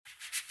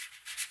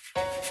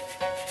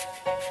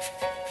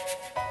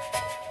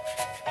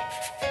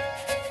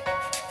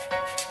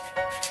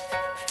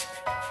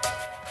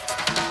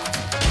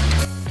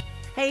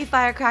Hey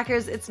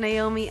firecrackers, it's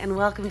Naomi and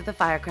welcome to the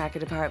Firecracker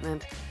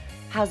Department.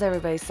 How's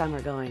everybody's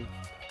summer going?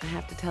 I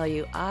have to tell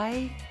you,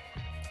 I'm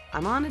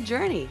on a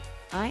journey.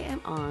 I am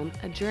on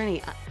a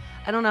journey.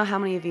 I don't know how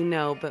many of you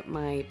know, but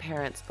my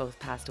parents both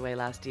passed away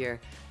last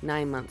year,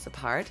 9 months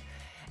apart.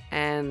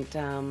 And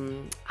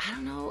I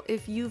don't know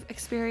if you've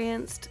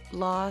experienced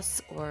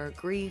loss or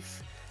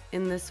grief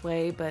in this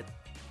way, but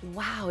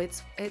wow,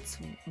 it's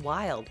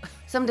wild.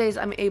 Some days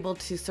I'm able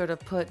to sort of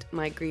put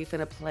my grief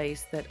in a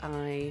place that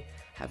I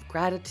have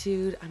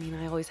gratitude. I mean,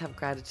 I always have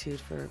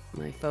gratitude for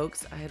my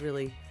folks. I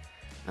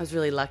was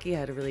really lucky. I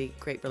had a really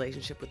great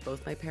relationship with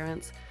both my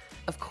parents.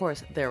 Of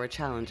course, there were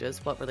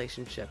challenges. What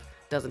relationship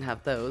doesn't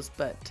have those?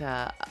 But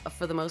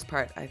for the most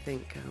part, I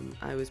think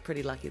I was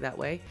pretty lucky that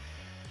way.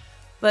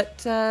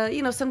 But,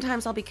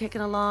 sometimes I'll be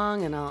kicking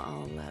along and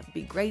I'll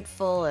be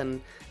grateful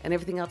and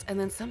everything else. And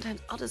then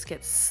sometimes I'll just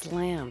get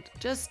slammed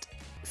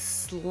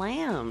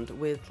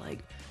with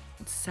like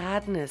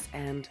sadness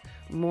and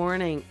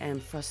mourning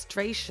and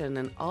frustration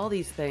and all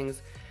these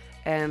things.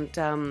 And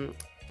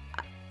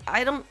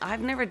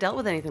I've never dealt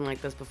with anything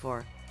like this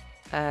before.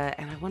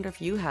 And I wonder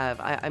if you have.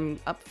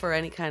 I'm up for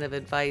any kind of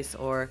advice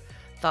or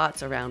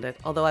thoughts around it.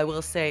 Although I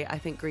will say, I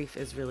think grief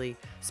is really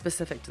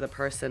specific to the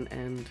person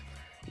and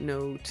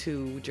no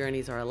two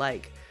journeys are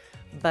alike.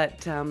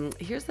 But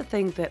here's the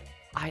thing that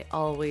I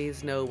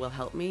always know will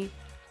help me.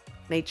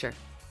 Nature.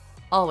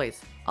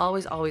 Always.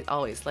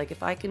 Like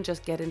if I can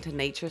just get into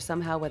nature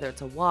somehow, whether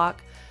it's a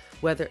walk,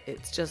 whether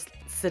it's just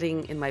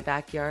sitting in my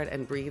backyard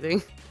and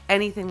breathing,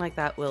 anything like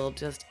that will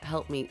just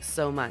help me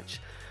so much.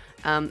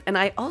 And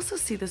I also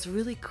see this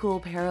really cool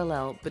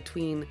parallel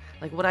between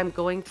like what I'm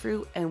going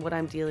through and what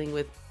I'm dealing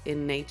with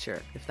in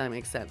nature, if that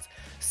makes sense.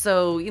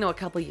 So, a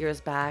couple years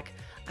back,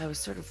 I was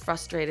sort of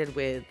frustrated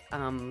with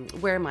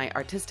where my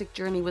artistic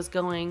journey was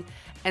going.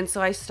 And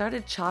so I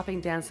started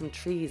chopping down some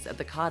trees at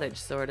the cottage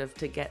sort of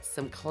to get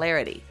some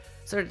clarity,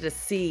 sort of to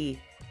see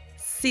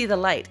the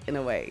light in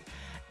a way.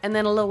 And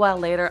then a little while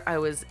later, I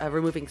was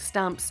removing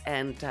stumps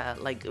and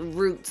like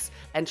roots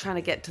and trying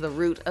to get to the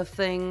root of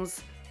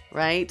things,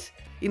 right?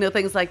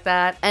 Things like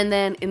that. And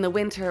then in the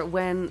winter,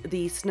 when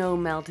the snow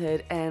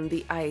melted and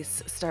the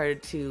ice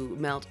started to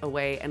melt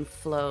away and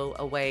flow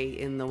away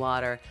in the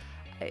water,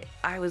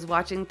 I was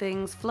watching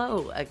things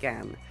flow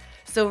again.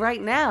 So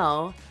right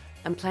now,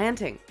 I'm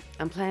planting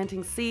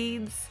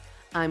seeds.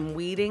 I'm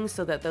weeding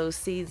so that those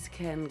seeds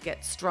can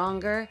get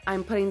stronger.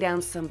 I'm putting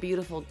down some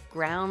beautiful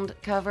ground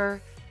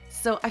cover.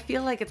 So I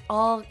feel like it's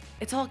all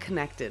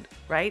connected,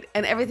 right?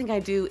 And everything I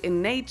do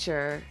in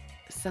nature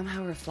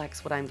somehow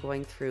reflects what I'm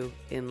going through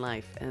in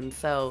life. And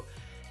so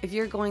if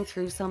you're going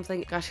through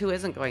something, gosh, who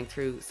isn't going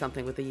through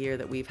something with the year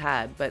that we've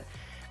had? But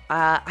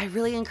I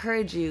really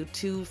encourage you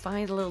to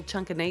find a little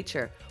chunk of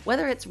nature,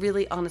 whether it's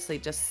really honestly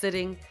just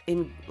sitting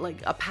in like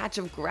a patch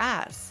of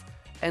grass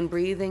and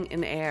breathing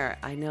in air.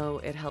 I know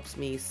it helps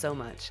me so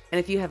much. And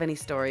if you have any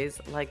stories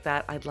like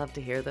that, I'd love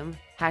to hear them.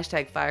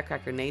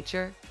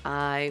 #FirecrackerNature.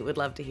 I would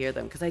love to hear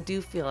them because I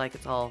do feel like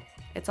it's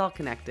all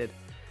connected.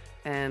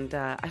 And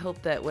I hope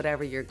that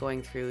whatever you're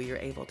going through, you're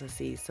able to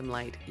see some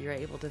light. You're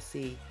able to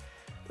see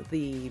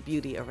the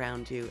beauty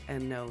around you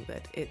and know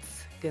that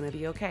it's gonna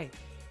be okay.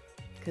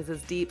 Because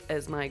as deep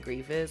as my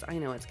grief is, I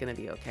know it's going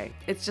to be okay.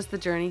 It's just the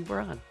journey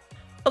we're on.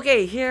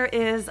 Okay, here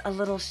is a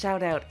little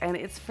shout out, and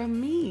it's from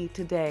me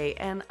today.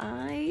 And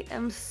I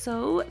am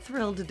so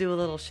thrilled to do a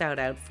little shout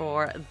out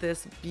for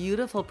this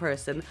beautiful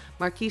person,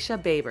 Markeisha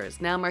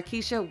Babers. Now,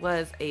 Markeisha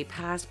was a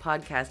past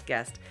podcast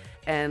guest,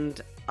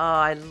 and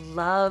I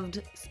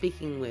loved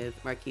speaking with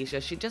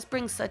Markeisha. She just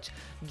brings such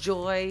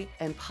joy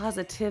and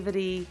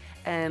positivity,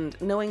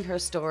 and knowing her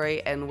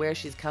story and where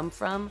she's come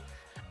from.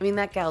 I mean,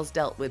 that gal's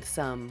dealt with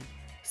some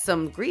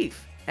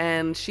grief,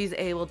 and she's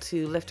able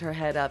to lift her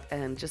head up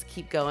and just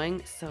keep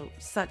going. So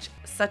such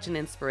an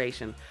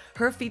inspiration.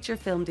 Her feature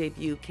film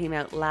debut came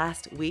out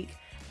last week,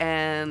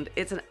 and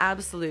it's an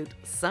absolute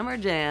summer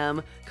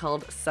jam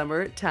called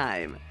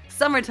Summertime.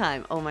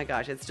 Oh my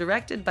gosh, it's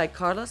directed by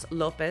Carlos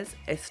Lopez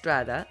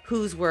Estrada,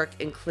 whose work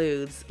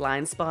includes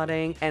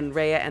Blindspotting and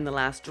Raya and the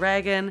Last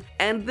Dragon.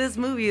 And this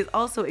movie is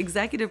also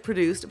executive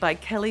produced by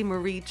Kelly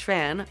Marie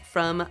Tran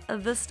from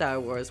the Star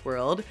Wars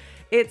world.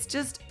 It's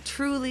just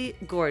truly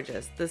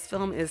gorgeous. This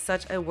film is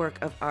such a work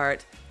of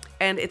art,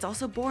 and it's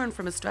also born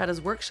from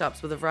Estrada's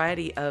workshops with a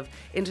variety of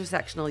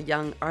intersectional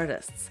young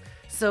artists.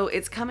 So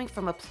it's coming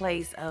from a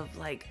place of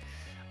like,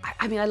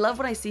 I mean, I love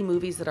when I see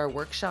movies that are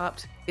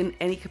workshopped in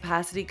any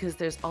capacity, because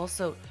there's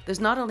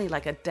not only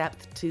like a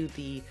depth to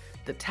the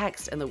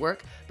text and the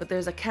work, but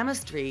there's a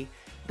chemistry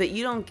that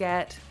you don't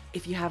get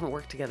if you haven't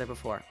worked together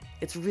before.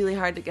 It's really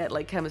hard to get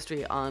like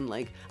chemistry on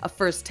like a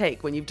first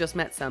take when you've just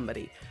met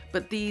somebody.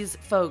 But these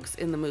folks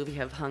in the movie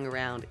have hung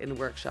around in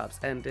workshops,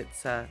 and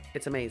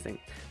it's amazing.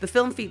 The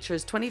film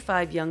features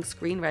 25 young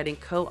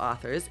screenwriting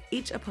co-authors,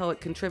 each a poet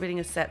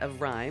contributing a set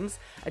of rhymes,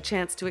 a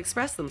chance to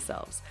express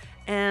themselves.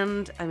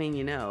 And I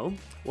mean,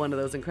 one of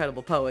those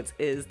incredible poets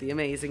is the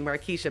amazing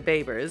Markeisha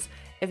Babers.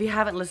 If you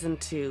haven't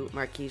listened to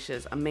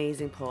Markeisha's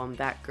amazing poem,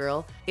 That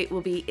Girl, it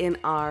will be in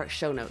our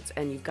show notes,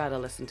 and you've got to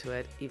listen to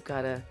it. You've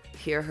got to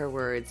hear her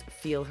words,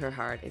 feel her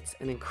heart. It's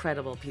an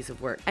incredible piece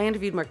of work. I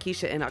interviewed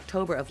Markeisha in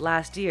October of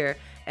last year,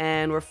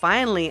 and we're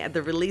finally at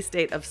the release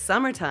date of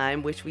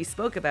Summertime, which we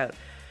spoke about.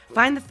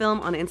 Find the film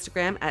on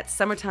Instagram at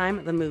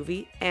Summertime the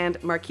Movie, and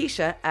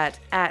Markeisha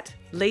at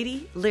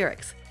Lady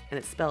Lyrics, and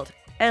it's spelled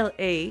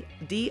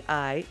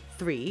LADI3LYRIX,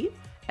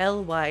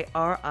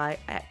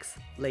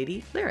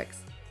 Lady Lyrics.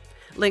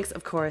 Links,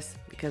 of course,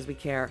 because we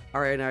care,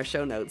 are in our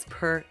show notes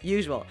per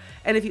usual.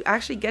 And if you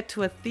actually get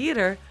to a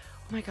theater,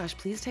 oh my gosh,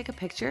 please take a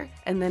picture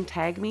and then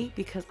tag me,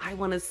 because I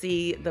want to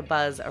see the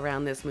buzz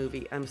around this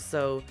movie. I'm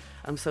so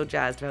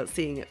jazzed about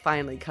seeing it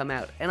finally come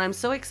out. And I'm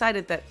so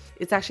excited that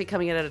it's actually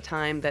coming out at a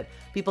time that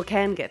people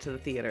can get to the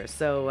theater.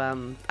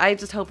 So I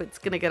just hope it's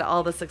going to get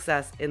all the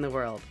success in the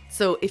world.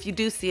 So if you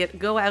do see it,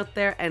 go out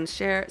there and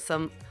share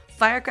some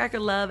firecracker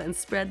love and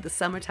spread the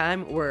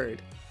summertime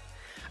word.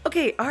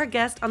 Okay, our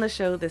guest on the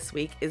show this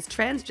week is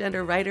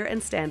transgender writer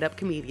and stand-up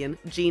comedian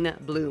Gina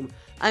Bloom.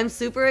 I'm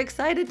super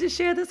excited to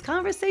share this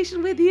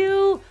conversation with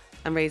you.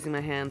 I'm raising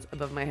my hands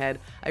above my head.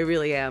 I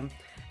really am.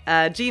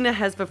 Gina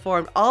has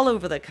performed all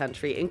over the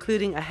country,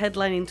 including a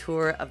headlining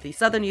tour of the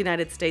southern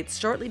United States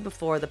shortly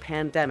before the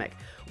pandemic.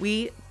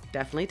 We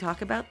definitely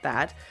talk about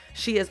that.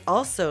 She has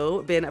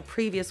also been a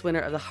previous winner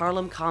of the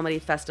Harlem Comedy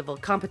Festival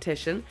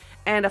competition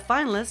and a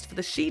finalist for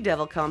the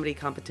She-Devil Comedy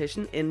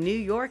Competition in New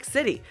York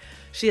City.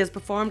 She has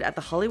performed at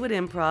the Hollywood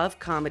Improv,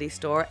 Comedy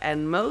Store,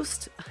 and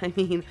most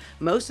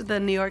of the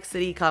New York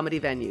City comedy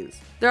venues.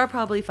 There are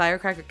probably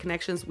firecracker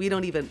connections we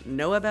don't even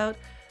know about,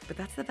 but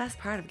that's the best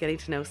part of getting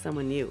to know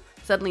someone new.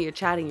 Suddenly you're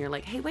chatting, you're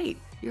like, hey, wait,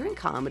 you're in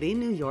comedy in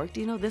New York. Do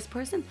you know this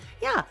person?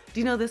 Yeah. Do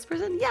you know this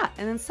person? Yeah.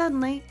 And then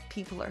suddenly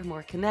people are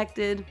more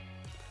connected.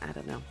 I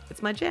don't know.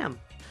 It's my jam.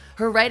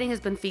 Her writing has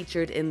been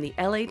featured in the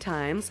LA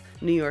Times,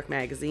 New York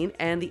Magazine,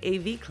 and the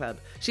AV Club.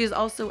 She has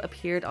also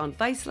appeared on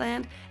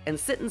Viceland and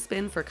Sit and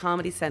Spin for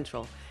Comedy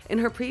Central. In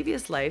her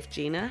previous life,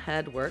 Gina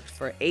had worked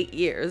for 8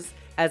 years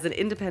as an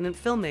independent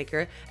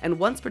filmmaker and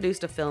once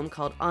produced a film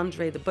called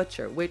Andre the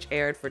Butcher, which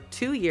aired for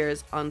 2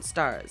 years on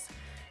Starz.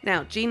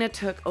 Now, Gina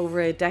took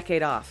over a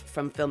decade off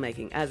from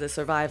filmmaking as a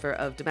survivor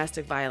of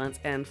domestic violence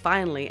and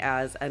finally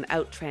as an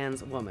out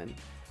trans woman.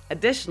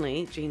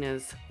 Additionally,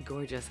 Gina's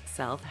gorgeous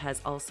self has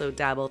also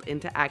dabbled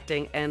into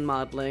acting and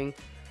modeling.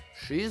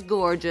 She's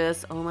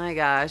gorgeous, oh my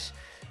gosh.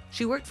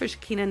 She worked for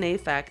Shakina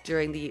Nafak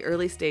during the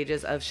early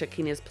stages of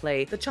Shakina's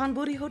play, The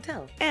Chonburi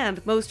Hotel.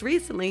 And most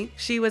recently,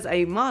 she was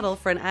a model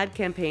for an ad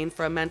campaign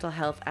for a mental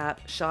health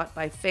app shot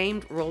by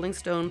famed Rolling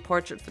Stone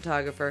portrait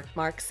photographer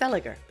Mark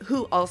Seliger,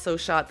 who also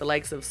shot the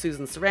likes of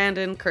Susan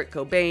Sarandon, Kurt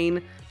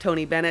Cobain,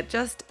 Tony Bennett,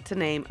 just to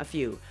name a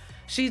few.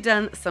 She's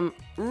done some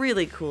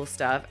really cool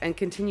stuff and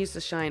continues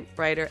to shine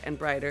brighter and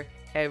brighter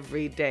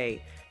every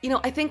day.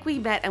 I think we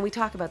met, and we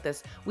talk about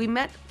this, we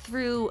met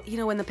through,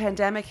 when the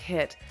pandemic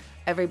hit,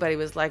 everybody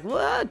was like,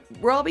 what?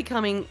 We're all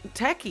becoming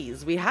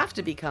techies. We have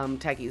to become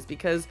techies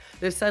because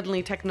there's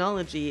suddenly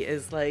technology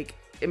is like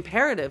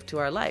imperative to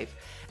our life.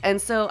 And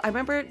so I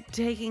remember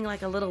taking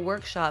like a little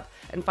workshop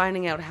and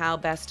finding out how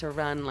best to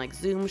run like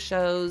Zoom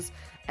shows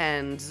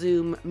and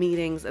Zoom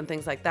meetings and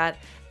things like that.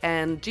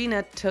 And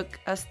Gina took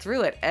us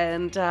through it.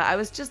 And I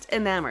was just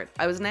enamored.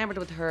 I was enamored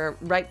with her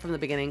right from the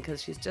beginning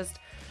because she's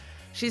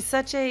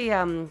such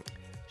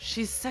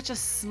a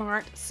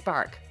smart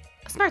spark.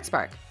 A smart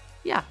spark.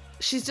 Yeah.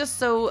 She's just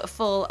so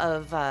full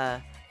of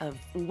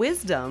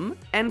wisdom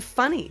and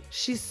funny.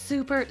 She's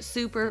super,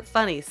 super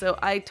funny. So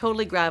I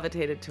totally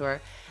gravitated to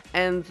her.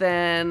 And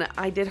then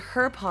I did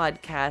her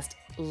podcast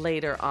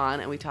later on,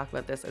 and we talked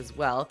about this as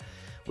well,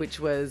 which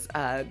was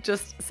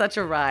just such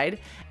a ride.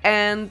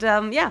 And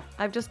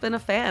I've just been a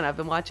fan. I've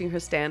been watching her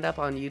stand up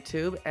on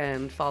YouTube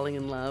and falling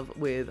in love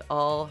with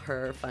all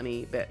her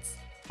funny bits.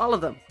 All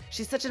of them.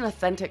 She's such an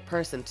authentic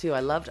person too. I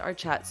loved our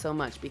chat so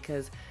much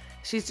because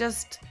she's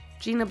just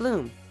Gina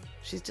Bloom.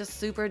 She's just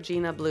super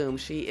Gina Bloom.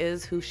 She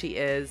is who she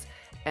is.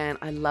 And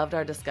I loved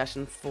our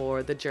discussion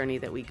for the journey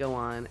that we go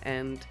on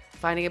and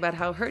finding about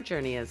how her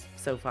journey is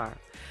so far.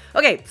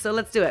 Okay, so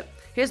let's do it.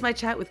 Here's my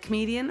chat with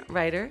comedian,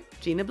 writer,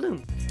 Gina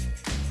Bloom.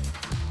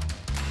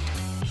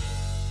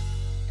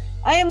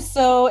 I am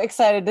so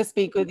excited to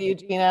speak with you,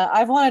 Gina.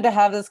 I've wanted to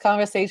have this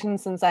conversation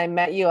since I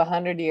met you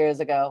 100 years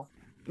ago.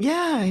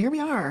 Yeah, here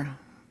we are.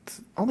 It's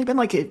only been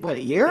like, a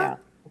year? Yeah,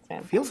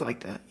 it feels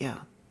like that, yeah.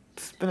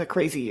 It's been a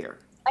crazy year.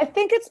 I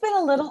think it's been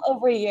a little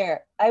over a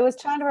year. I was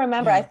trying to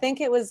remember. Yeah. I think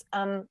it was,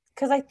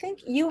 because I think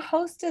you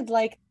hosted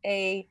like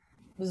a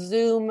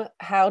Zoom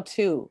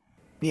how-to.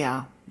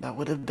 Yeah, that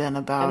would have been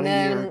about a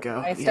year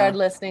ago. I started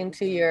listening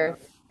to your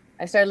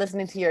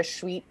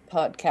Sweet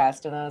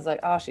podcast, and I was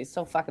like, oh, she's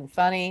so fucking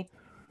funny.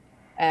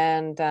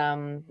 And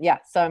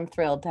so I'm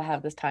thrilled to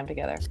have this time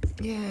together.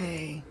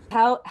 Yay.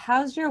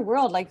 How's your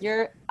world?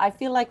 I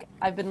feel like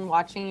I've been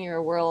watching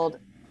your world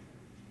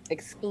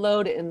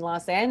explode in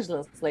Los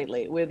Angeles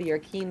lately with your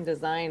Keen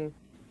Design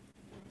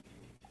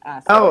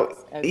Oh,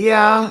 aspects of your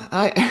life? yeah,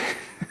 I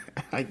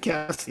I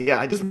guess yeah,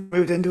 I just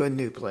moved into a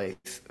new place.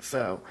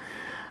 So,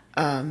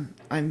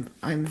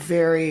 I'm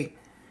very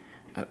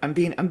I'm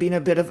being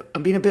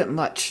a bit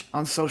much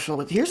on social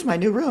with here's my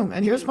new room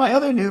and here's my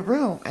other new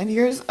room and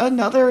here's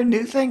another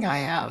new thing I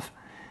have.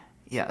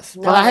 Yes,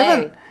 but No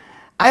way.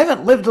 I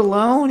haven't lived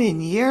alone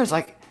in years.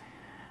 Like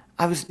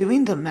I was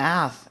doing the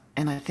math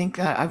and I think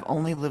that I've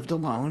only lived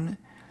alone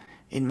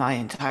in my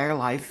entire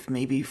life,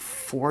 maybe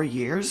 4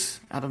 years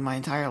out of my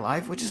entire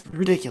life, which is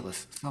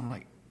ridiculous. So I'm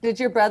like, Did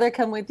your brother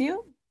come with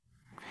you?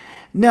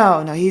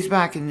 no, no, he's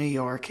back in New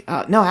York.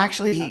 No,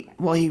 actually, Okay.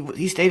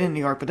 he stayed in New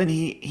York, but then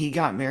he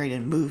got married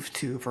and moved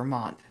to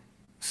Vermont.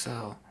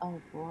 So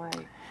Oh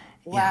boy.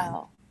 yeah,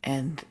 Wow.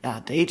 and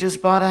they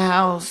just bought a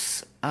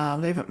house.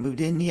 They haven't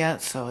moved in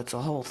yet, so it's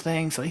a whole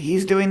thing. So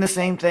he's doing the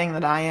same thing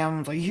that I am.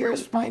 It's like,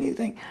 here's my new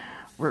thing.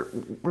 We're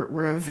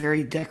we're a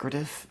very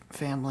decorative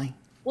family.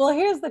 Well,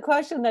 here's the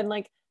question then,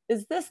 like,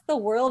 is this the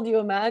world you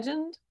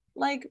imagined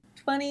like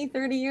 20,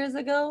 30 years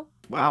ago?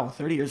 Wow,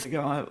 30 years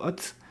ago.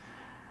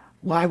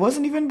 Well, I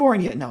wasn't even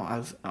born yet. No,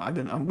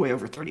 I'm way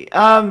over 30.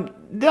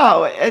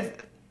 No,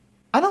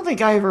 I don't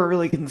think I ever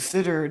really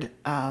considered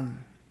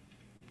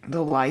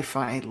the life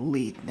I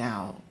lead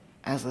now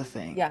as a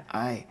thing. Yeah.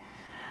 I,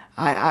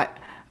 I,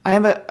 I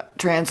am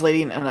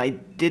translating, and I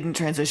didn't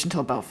transition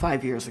until about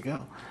 5 years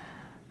ago.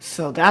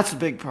 So that's a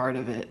big part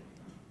of it.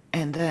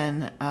 And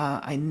then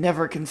I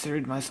never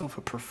considered myself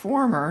a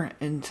performer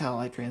until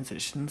I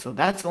transitioned. So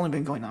that's only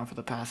been going on for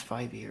the past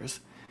 5 years.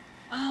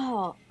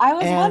 Oh, I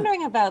was And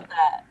wondering about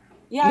that.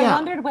 Yeah, I yeah,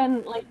 wondered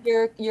when like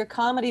your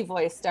comedy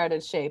voice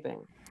started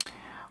shaping.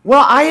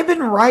 well, I have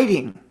been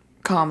writing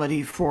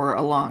comedy for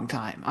a long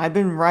time. I've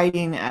been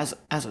writing as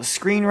a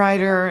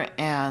screenwriter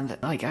and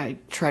like I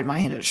tried my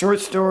hand at short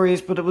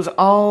stories, but it was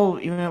all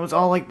it was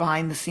all like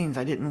behind the scenes.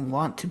 I didn't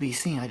want to be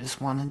seen. I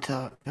just wanted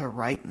to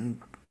write and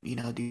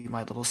do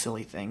my little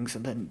silly things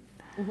and then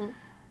Hmm.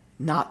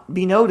 not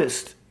be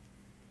noticed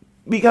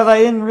because I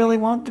didn't really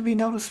want to be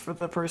noticed for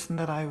the person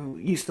that I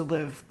used to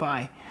live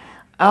by.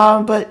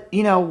 But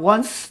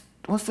once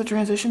the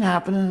transition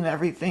happened and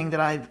everything that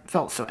I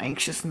felt so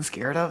anxious and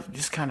scared of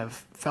just kind of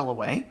fell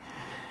away,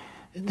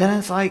 then Hmm.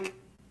 it's like,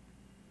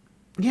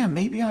 yeah,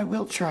 maybe I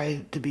will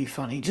try to be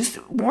funny. Just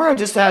more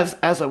just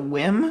as a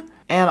whim,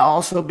 and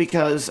also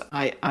because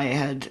I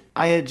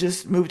had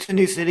just moved to a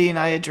new city and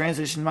I had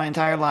transitioned my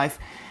entire life,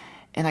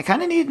 and I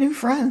kind of needed new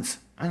friends,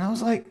 and I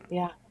was like,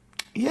 Yeah.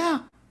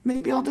 yeah,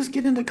 maybe I'll just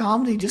get into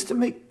comedy just to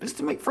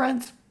make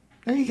friends.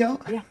 There you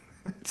go. Yeah.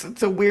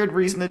 It's a weird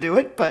reason to do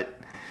it, but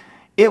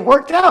it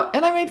worked out,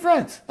 and I made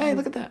friends. Hey, Mhm.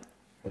 look at that.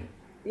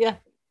 Yeah.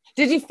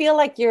 Did you feel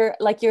like your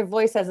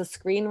voice as a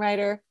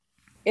screenwriter,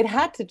 it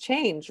had to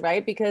change,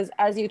 right? Because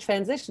as you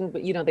transition,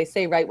 but they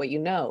say write what you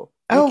know.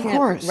 You Oh, of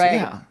can't course, write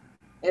yeah.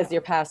 as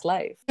your past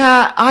life.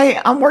 Yeah,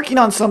 I'm working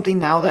on something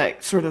now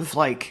that sort of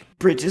like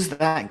bridges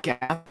that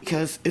gap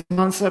because it's a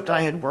concept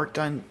I had worked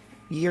on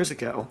years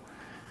ago,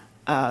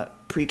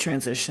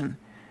 pre-transition,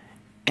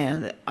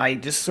 and I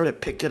just sort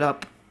of picked it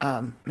up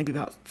maybe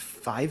about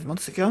 5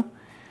 months ago,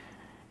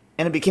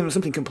 and it became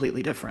something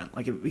completely different.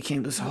 Like it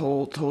became this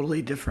whole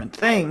totally different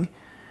thing.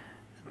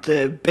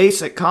 The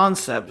basic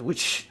concept,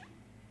 which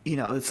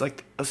it's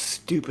like a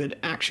stupid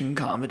action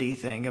comedy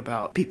thing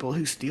about people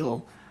who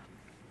steal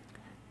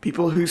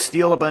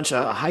a bunch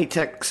of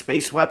high-tech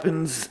space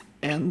weapons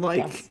and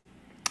like Yes.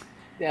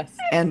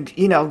 Yes. and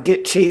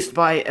get chased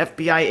by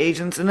FBI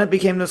agents, and it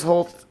became this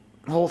whole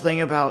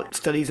thing about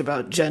studies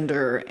about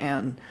gender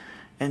and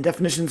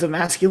definitions of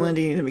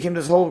masculinity, and it became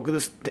this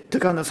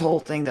took on this whole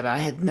thing that I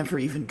had never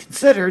even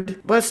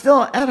considered, but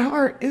still at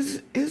heart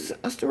is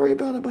a story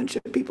about a bunch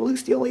of people who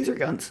steal laser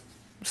guns.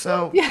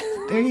 So Yeah.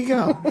 there you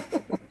go.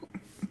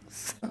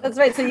 That's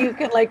right. So you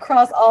can like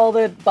cross all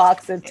the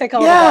boxes, tick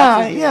all the Yeah,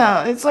 boxes you want.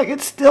 yeah. It's like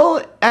it's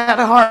still at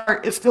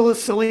heart. It's still a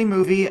silly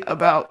movie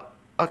about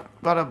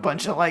a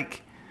bunch of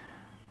like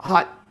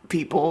hot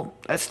people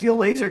that steal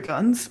laser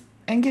guns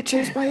and get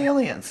chased by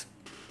aliens.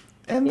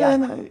 And Yeah.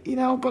 then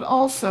but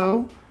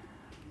also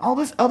all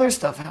this other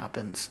stuff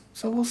happens.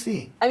 So we'll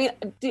see. I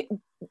mean,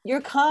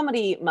 your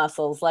comedy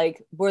muscles,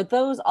 like, were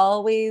those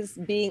always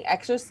being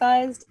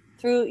exercised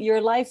through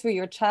your life, through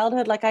your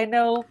childhood? Like, I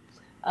know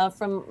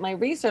from my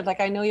research, like,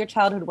 I know your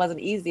childhood wasn't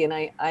easy. And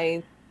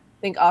I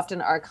think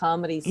often our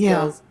comedy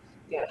Yeah. skills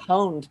get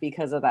honed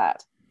because of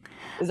that.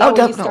 Is Oh, that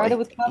when you started definitely.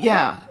 with comedy?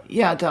 Yeah,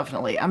 yeah,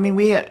 definitely. I mean,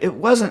 it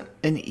wasn't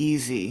an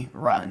easy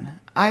run.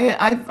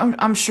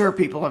 I'm sure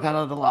people have had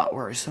it a lot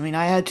worse. I mean,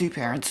 I had two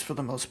parents for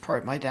the most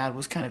part. My dad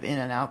was kind of in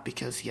and out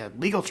because he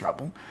had legal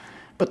trouble,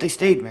 but they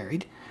stayed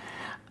married.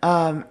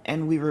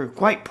 And we were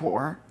quite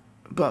poor,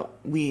 but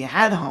we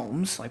had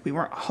homes. Like we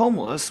weren't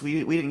homeless.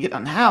 We didn't get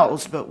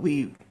unhoused, but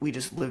we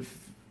just lived,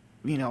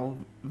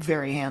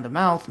 very hand to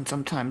mouth, and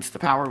sometimes the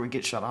power would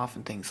get shut off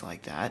and things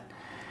like that.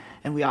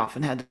 And we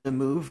often had to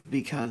move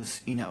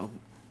because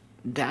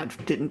dad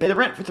didn't pay the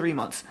rent for 3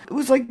 months. It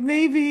was like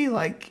maybe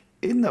like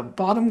in the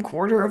bottom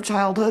quarter of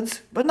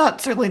childhoods, but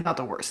certainly not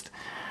the worst.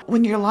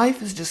 When your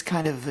life is just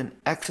kind of an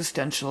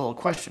existential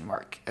question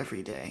mark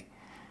every day,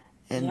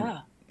 and Yeah.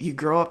 you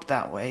grow up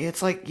that way,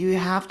 it's like you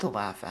have to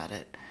laugh at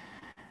it.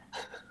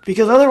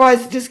 Because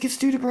otherwise it just gets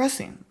too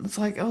depressing. It's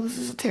like, oh, this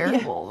is Yeah.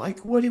 terrible. Like,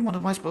 what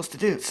am I supposed to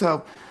do?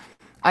 So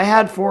I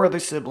had four other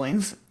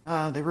siblings.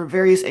 They were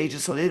various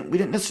ages, so we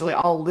didn't necessarily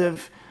all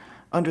live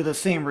under the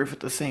same roof at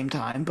the same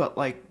time, but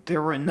like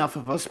there were enough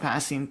of us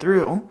passing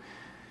through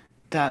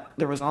that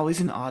there was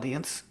always an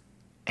audience,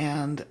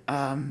 and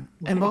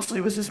Right. mostly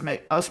it was just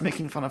us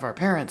making fun of our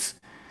parents.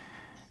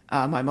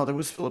 My mother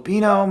was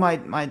Filipino.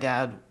 My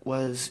dad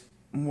was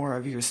more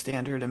of your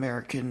standard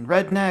American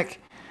redneck.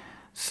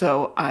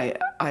 So I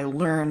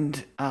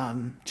learned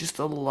just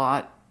a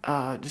lot,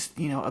 just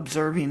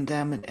observing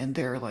them and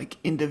their like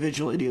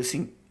individual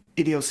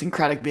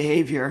idiosyncratic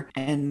behavior,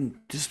 and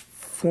just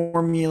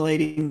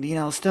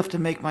formulating stuff to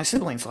make my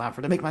siblings laugh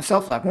or to make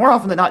myself laugh. More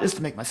often than not, just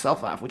to make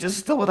myself laugh, which is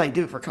still what I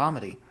do for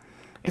comedy.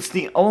 It's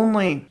the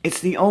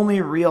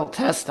only real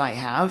test I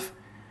have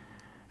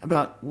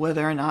about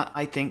whether or not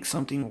I think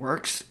something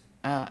works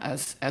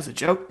as a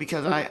joke,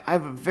 because I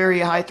have a very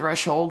high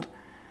threshold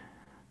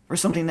for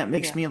something that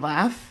makes Yeah. me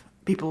laugh.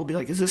 People will be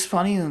like, "Is this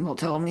funny?" And they'll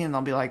tell me, and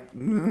I'll be like,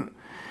 and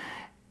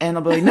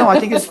I'll be like, "No, I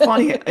think it's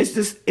funny. It's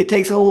just it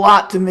takes a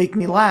lot to make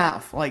me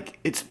laugh. Like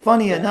it's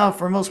funny Yeah. enough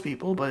for most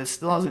people, but it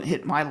still hasn't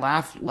hit my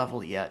laugh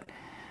level yet."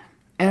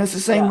 And it's the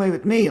same Yeah. way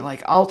with me.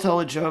 Like I'll tell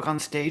a joke on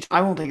stage.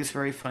 I won't think it's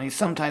very funny.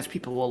 Sometimes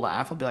people will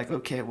laugh. I'll be like,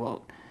 "Okay,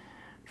 well,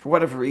 for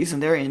whatever reason,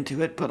 they're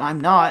into it, but I'm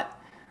not."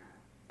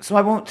 So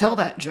I won't tell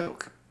that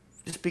joke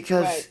just Right.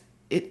 because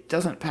it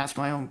doesn't pass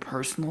my own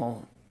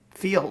personal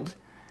field.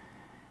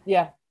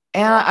 Yeah.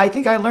 And I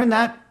think I learned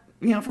that,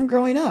 from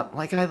growing up.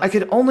 Like I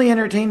could only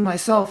entertain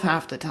myself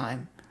half the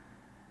time.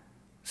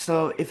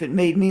 So if it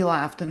made me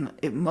laugh, then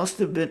it must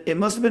have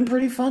been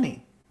pretty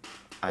funny.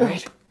 I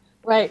Right. hope.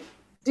 Right.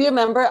 Do you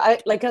remember?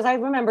 Because I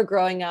remember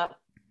growing up.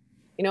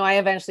 I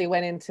eventually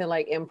went into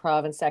like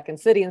improv and Second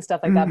City and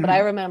stuff like that. But I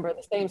remember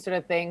the same sort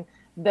of thing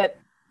that,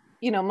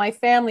 my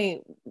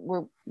family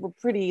were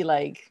pretty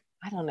like,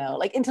 I don't know,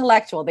 like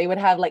intellectual. They would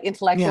have like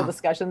intellectual Yeah.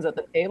 discussions at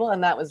the table,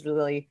 and that was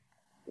really,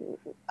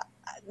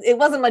 it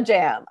wasn't my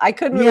jam. I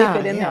couldn't really Yeah,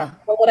 fit in there. yeah.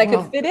 But what I could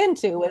Well, fit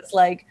into was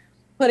like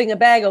putting a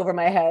bag over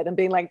my head and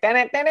being like, "Dun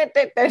it, dun it,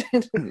 dun it, dun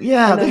it."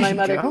 yeah, And there then my you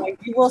mother being go. like,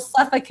 "You will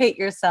suffocate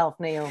yourself,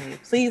 Naomi.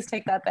 Please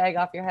take that bag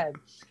off your head."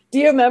 Do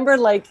you remember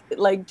like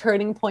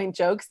turning point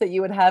jokes that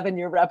you would have in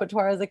your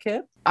repertoire as a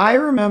kid? I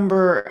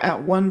remember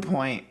at one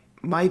point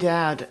my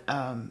dad,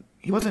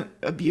 he wasn't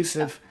Yeah.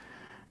 abusive,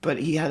 but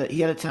he had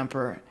a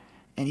temper,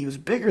 and he was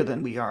bigger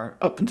than we are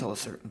up until a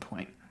certain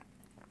point.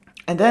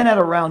 And then at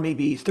around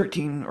maybe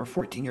 13 or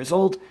 14 years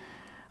old,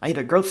 I had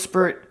a growth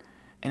spurt,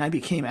 and I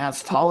became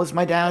as tall as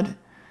my dad.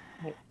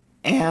 Right.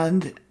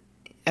 And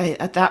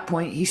at that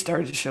point, he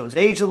started to show his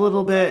age a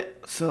little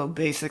bit. So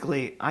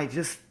basically, I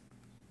just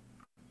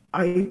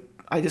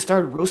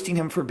started roasting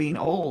him for being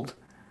old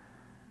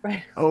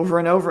Right. over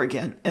and over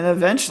again. And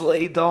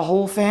eventually, the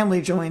whole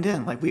family joined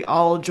in. Like we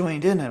all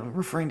joined in and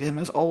referring to him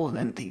as old.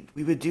 And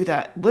we would do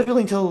that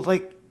literally until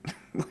like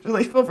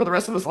literally for the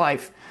rest of his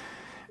life.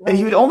 And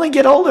he Right. would only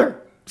get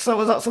older.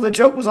 So the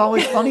joke was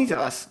always funny to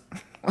us.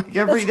 Like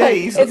every That's day,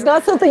 like, he's it's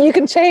not something you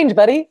can change,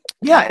 buddy.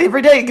 yeah,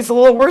 every day it gets a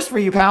little worse for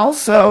you, pal.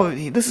 So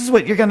this is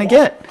what you're gonna Yeah.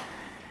 get.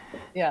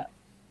 Yeah.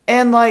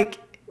 And like,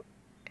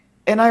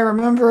 and I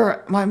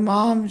remember my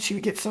mom, she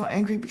would get so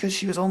angry because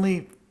she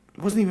wasn't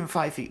even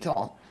 5 feet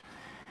tall.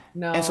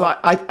 And so No.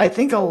 I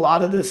think a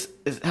lot of this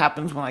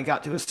happens when I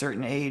got to a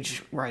certain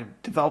age where I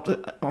developed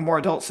a more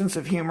adult sense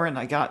of humor, and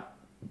I got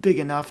big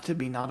enough to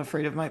be not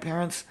afraid of my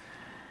parents.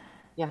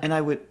 Yeah. And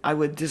I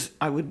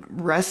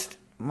would rest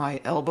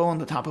my elbow on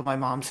the top of my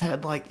mom's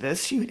head like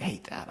this. She would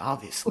hate that,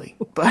 obviously,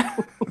 but,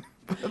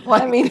 but I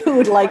like, mean, who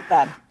would like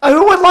that?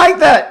 who would like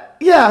that?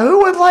 Yeah, who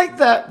would like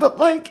that? But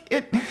like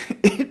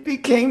it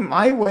became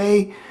my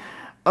way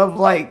of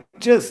like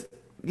just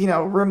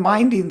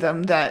reminding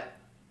them that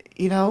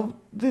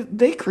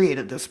they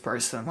created this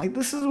person. Like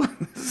this is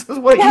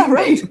what Yeah, you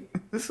right. made.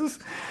 This is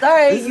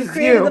Sorry, this you is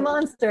created the you.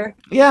 monster.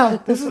 Yeah,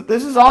 this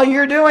is all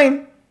you're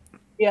doing.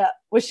 Yeah.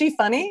 Was she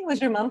funny? Was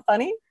your mom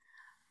funny?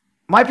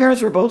 My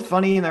parents were both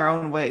funny in their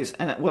own ways,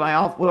 and Yeah. what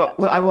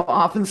I will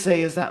often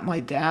say is that my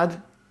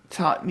dad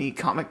taught me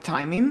comic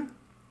timing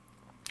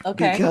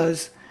Okay.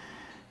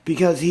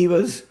 because he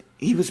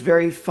was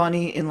very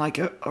funny in like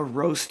a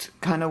roast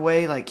kind of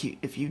way. Like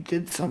if you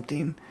did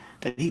something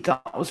that he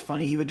thought was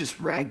funny, he would just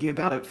rag you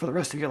about it for the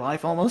rest of your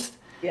life almost.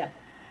 Yeah.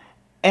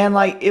 And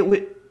like it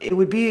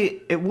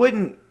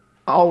wouldn't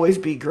always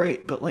be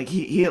great, but like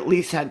he at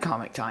least had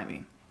comic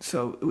timing,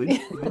 so it would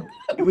be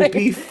Right.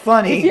 If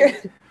funny. you're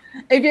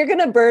if you're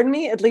gonna burn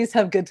me, at least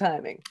have good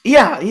timing.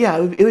 Yeah, yeah,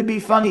 it would be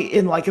funny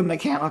in like a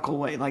mechanical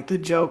way. Like the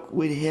joke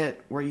would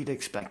hit where you'd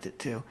expect it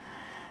to.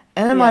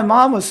 And then my Yeah.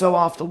 mom was so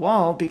off the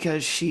wall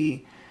because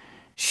she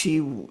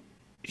she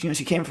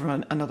came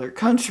from another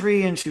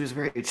country, and she was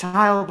very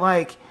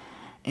childlike,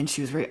 and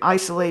she was very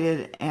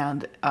isolated.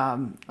 And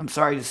I'm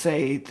sorry to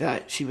say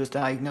that she was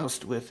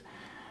diagnosed with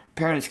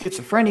paranoid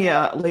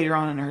schizophrenia later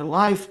on in her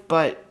life,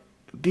 but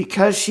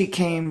because she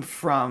came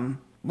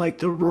from like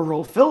the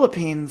rural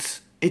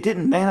Philippines, it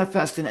didn't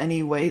manifest in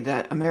any way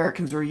that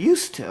Americans were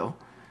used to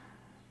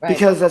Right.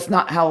 because that's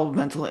not how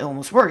mental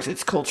illness works.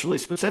 It's culturally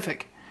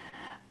specific.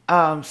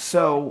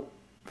 So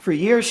for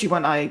years she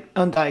went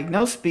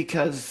undiagnosed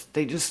because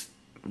they just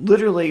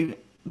literally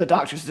the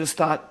doctors just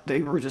thought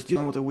they were just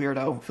dealing with a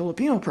weirdo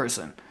Filipino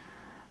person.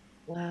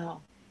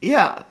 Wow.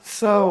 Yeah,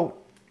 so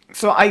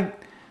I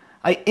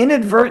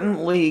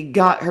inadvertently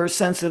got her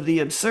sense of the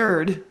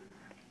absurd,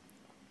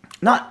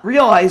 not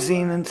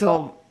realizing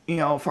until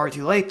far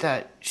too late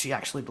that she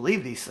actually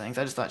believed these things.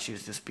 I just thought she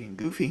was just being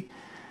goofy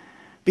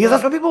because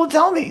that's Right. what people would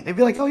tell me. They'd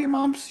be like, "Oh, your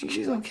mom's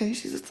she's okay.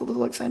 She's just a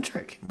little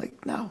eccentric." I'm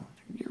like, no,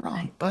 you're wrong.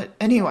 Right. But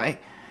anyway,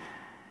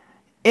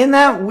 in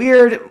that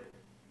weird,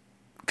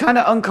 kind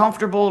of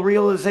uncomfortable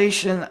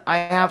realization, I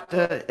have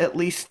to at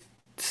least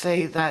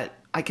say that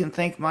I can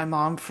thank my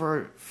mom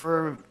for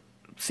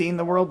seeing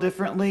the world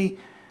differently.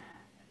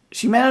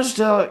 She managed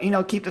to,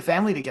 keep the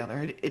family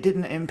together. It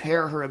didn't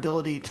impair her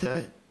ability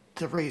to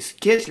raise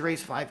kids. She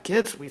raised 5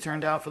 kids. We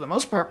turned out for the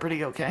most part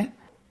pretty okay.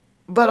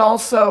 But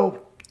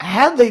also,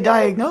 had they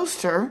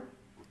diagnosed her,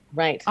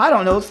 Right. I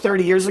don't know,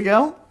 30 years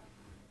ago,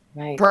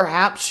 Right.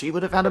 perhaps she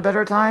would have had a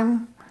better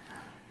time.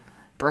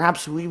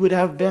 Perhaps we would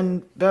have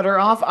been better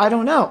off. I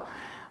don't know.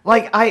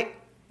 Like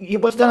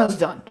what's done is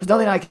done. There's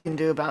nothing I can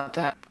do about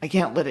that. I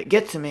can't let it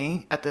get to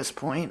me at this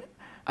point.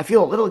 I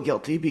feel a little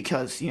guilty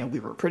because we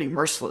were pretty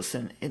merciless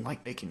in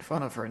like making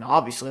fun of her, and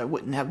obviously I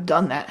wouldn't have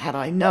done that had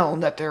I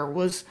known that there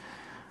was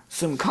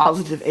some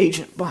causative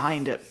agent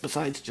behind it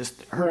besides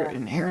just her Yeah.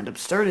 inherent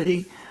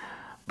absurdity.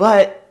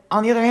 But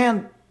on the other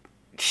hand,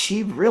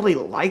 she really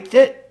liked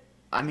it.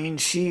 I mean,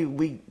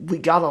 we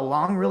got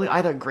along really. I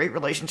had a great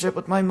relationship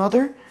with my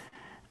mother.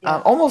 Yeah.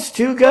 Almost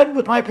too good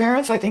with my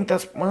parents. I think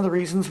that's one of the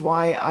reasons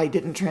why I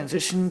didn't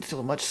transition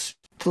till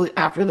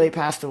after they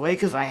passed away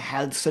because I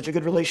had such a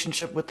good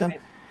relationship with them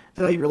Right.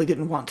 that I really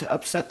didn't want to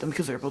upset them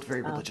because they were both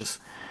very Oh, religious.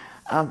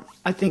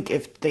 I think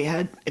if they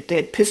had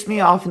pissed me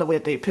off in the way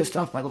that they pissed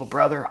off my little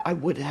brother, I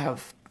would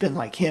have been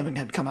like him and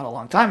had come out a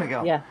long time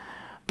ago. yeah.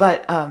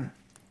 But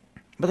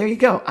there you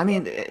go. I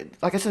mean,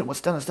 like I said,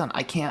 what's done is done.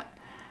 I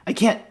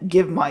can't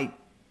give my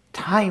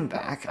time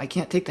back. I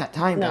can't take that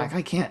time back. No.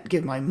 I can't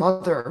give my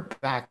mother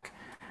back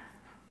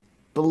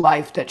the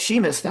life that she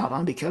missed out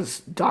on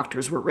because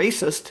doctors were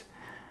racist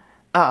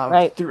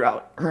Right.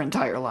 throughout her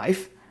entire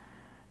life.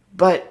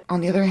 But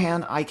on the other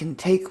hand, I can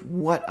take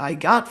what I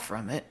got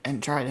from it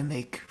and try to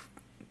make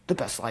the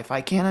best life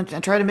I can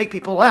and try to make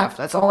people laugh.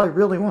 That's all I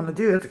really want to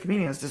do as a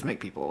comedian is just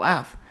make people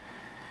laugh.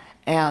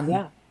 And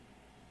Yeah.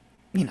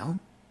 you know,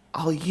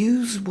 I'll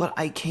use what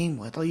I came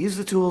with. I'll use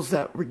the tools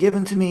that were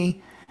given to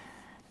me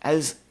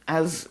as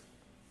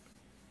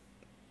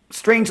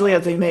strangely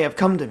as they may have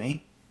come to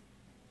me.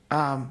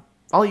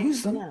 I'll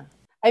use them. Yeah.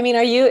 I mean,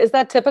 is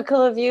that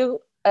typical of you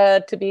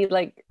to be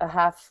like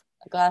a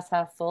glass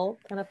half full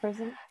kind of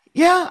person?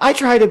 Yeah, I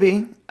try to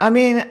be. I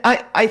mean,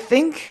 I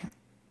think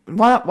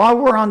while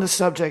we're on the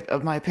subject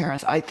of my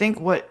parents, I think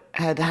what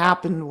had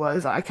happened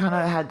was I kind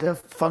of had to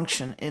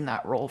function in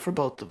that role for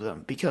both of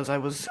them because I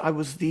was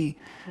the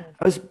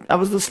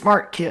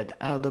smart kid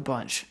out of the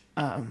bunch.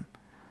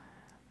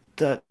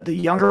 The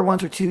younger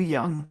ones were too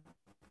young,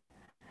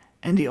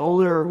 and the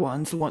older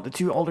ones, the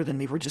two older than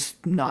me, were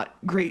just not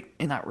great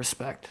in that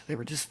respect. They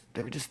were just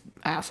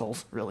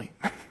assholes, really.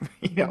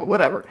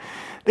 Whatever.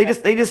 They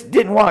just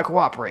didn't want to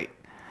cooperate.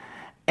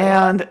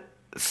 And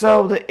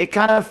so it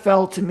kind of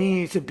fell to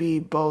me to be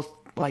both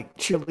like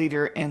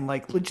cheerleader and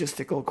like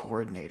logistical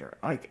coordinator.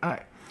 Like I'll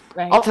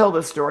Right. tell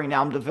this story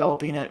now. I'm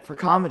developing it for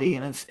comedy,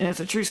 and it's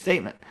a true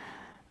statement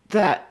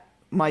that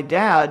my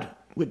dad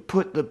would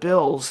put the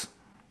bills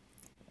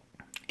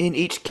in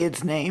each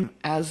kid's name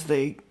as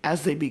they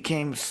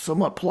became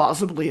somewhat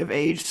plausibly of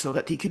age, so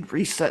that he could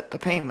reset the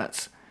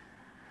payments.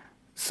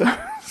 So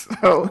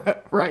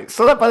right,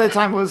 so that by the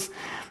time I was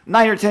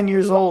 9 or 10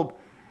 years old,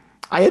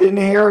 I had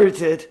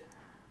inherited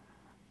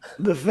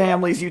the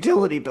family's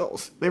utility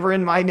bills. They were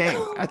in my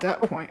name at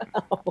that point.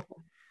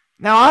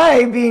 Now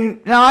I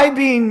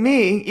being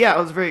me, yeah,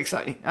 it was very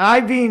exciting. I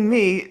being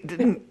me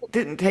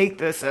didn't take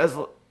this as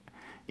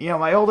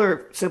my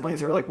older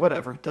siblings were like,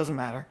 whatever, doesn't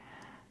matter.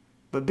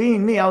 But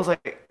being me, I was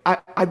like,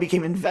 I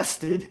became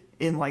invested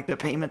in like the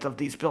payment of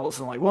these bills.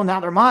 And like, well, now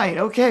they're mine.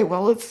 Okay,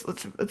 well, let's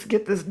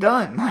get this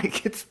done.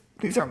 Like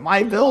these are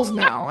my bills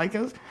now. Like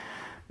I was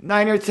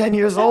 9 or 10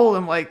 years old.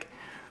 I'm like,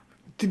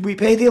 did we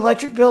pay the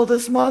electric bill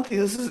this month?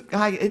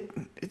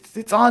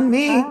 It's on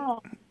me.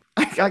 Wow.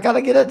 I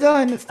gotta get it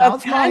done. Now That's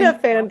it's kind mine.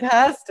 of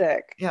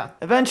fantastic. Yeah.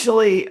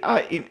 Eventually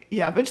I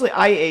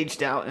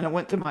aged out and I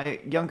went to my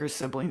younger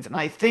siblings. And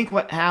I think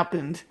what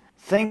happened,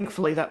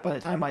 thankfully, that by the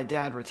time my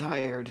dad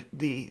retired,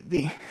 the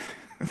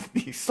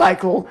the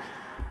cycle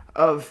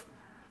of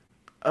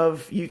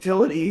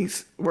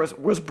utilities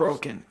was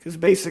broken because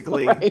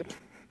Right.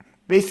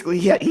 basically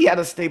he had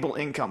a stable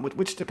income with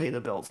which to pay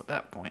the bills at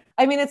that point.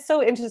 I mean, it's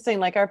so interesting.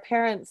 Like our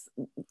parents,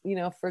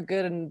 for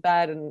good and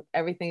bad and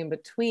everything in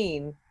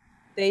between,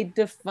 they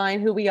define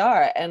who we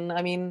are. And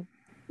I mean,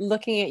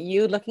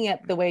 looking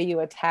at the way you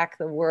attack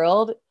the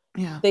world,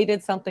 Yeah. they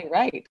did something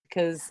right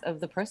because of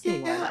the person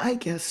you Yeah, are. I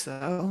guess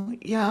so.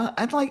 Yeah,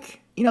 I'd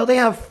like, they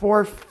have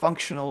five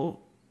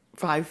functional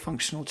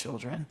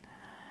children.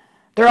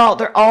 They're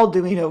all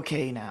doing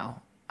okay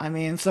now. I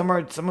mean, some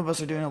of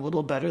us are doing a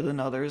little better than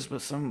others,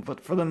 but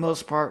for the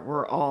most part,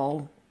 we're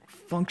all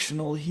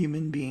functional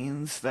human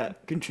beings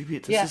that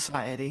contribute to Yeah.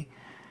 society.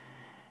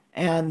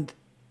 And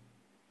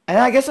and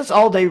I guess that's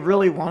all they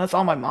really want. It's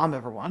all my mom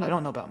ever wanted. I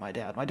don't know about my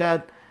dad. My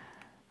dad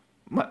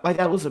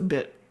was a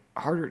bit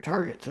harder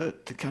target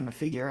to kind of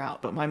figure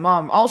out. But my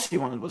mom, all she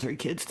wanted was her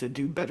kids to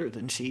do better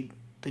than she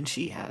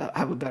had,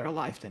 have a better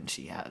life than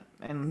she had,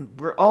 and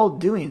we're all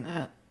doing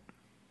that.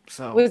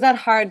 So, Was that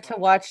hard to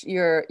watch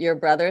your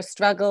brother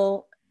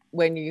struggle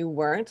when you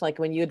weren't, like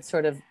when you'd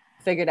sort of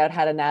figured out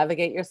how to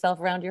navigate yourself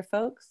around your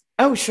folks?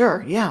 oh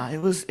sure, yeah, it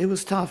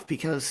was tough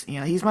because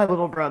he's my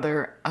little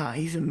brother.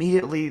 He's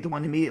immediately the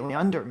one immediately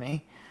under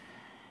me,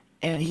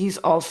 and he's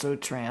also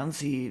trans.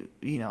 He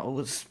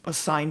was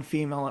assigned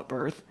female at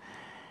birth,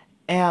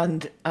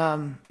 and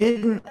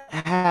didn't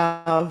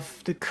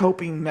have the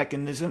coping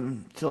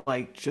mechanism to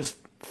like just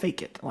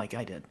fake it like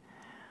I did.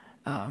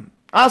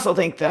 I also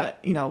think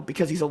that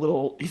because he's a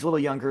little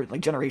younger,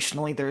 like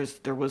generationally,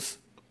 there was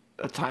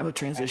a time of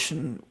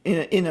transition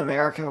in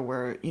America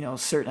where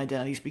certain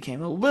identities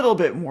became a little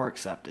bit more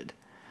accepted.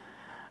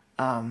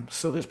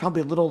 So there's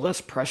probably a little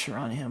less pressure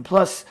on him.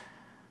 Plus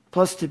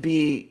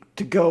to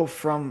go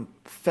from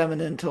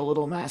feminine to a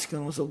little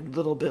masculine was a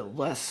little bit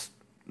less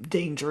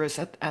dangerous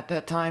at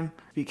that time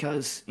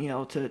because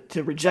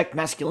to reject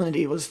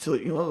masculinity was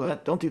to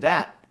don't do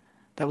that.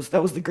 That was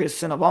the greatest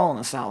sin of all in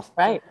the South.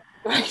 Right.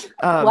 Right.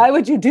 Why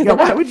would you do Yeah,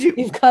 why that? would you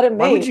You've got it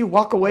why would made. you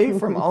walk away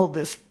from all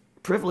this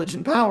privilege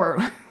and power?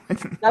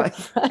 Like,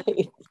 That's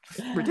right.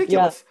 Yeah,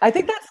 ridiculous. I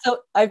think that's so.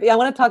 I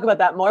want to talk about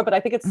that more, but I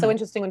think it's so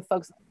interesting when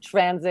folks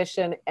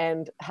transition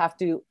and have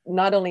to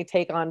not only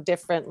take on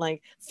different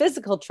like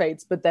physical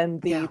traits, but then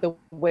the Yeah. the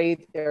way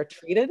they're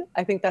treated.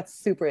 I think that's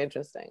super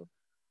interesting.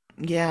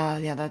 Yeah,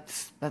 yeah,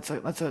 that's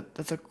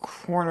a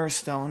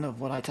cornerstone of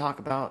what I talk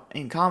about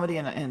in comedy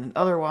and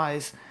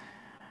otherwise.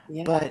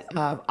 Yes. But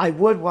I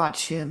would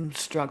watch him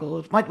struggle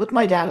with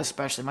my dad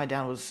especially. My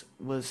dad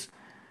was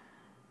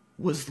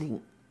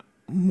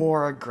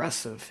more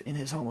aggressive in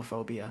his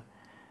homophobia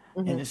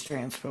and Hmm. his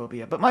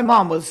transphobia. But my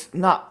mom was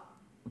not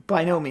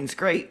by no means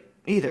great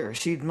either.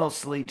 She'd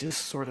mostly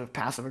just sort of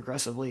passive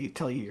aggressively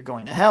tell you you're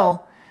going to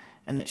hell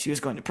and that she was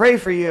going to pray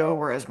for you,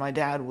 whereas my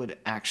dad would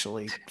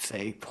actually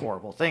say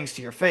horrible things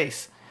to your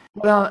face.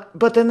 Well,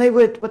 but they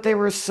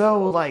were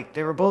so like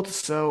they were both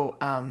so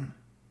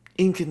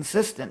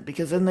inconsistent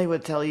because then they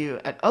would tell you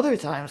at other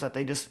times that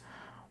they just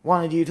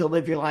wanted you to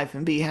live your life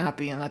and be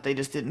happy and that they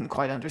just didn't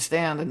quite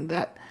understand and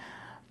that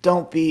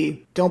don't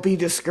be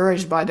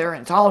discouraged by their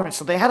intolerance.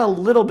 So they had a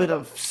little bit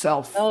of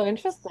Oh,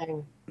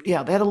 interesting. they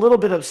had a little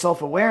bit of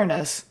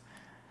self-awareness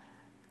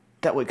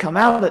that would come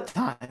out at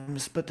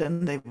times, but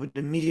then they would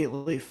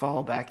immediately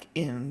fall back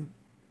in,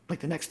 like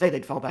the next day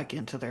they'd fall back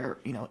into their,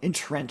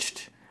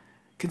 entrenched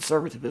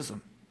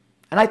conservatism.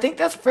 And I think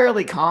that's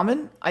fairly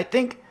common. I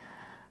think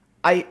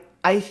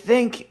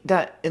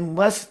that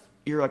unless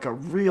you're like a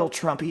real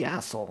Trumpy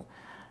asshole,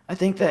 I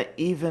think that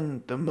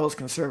even the most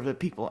conservative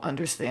people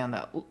understand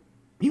that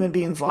human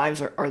beings'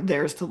 lives are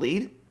theirs to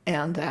lead,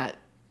 and that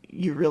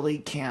you really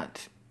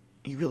can't,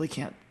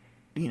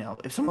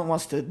 if someone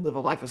wants to live a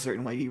life a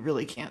certain way, you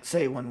really can't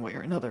say one way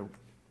or another.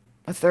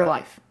 That's their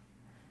life.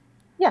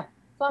 Yeah, as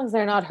long as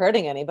they're not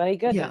hurting anybody,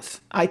 good.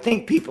 Yes, I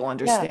think people Yeah.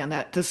 understand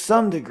that to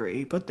some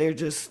degree, but they're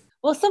just,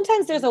 Well,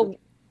 sometimes there's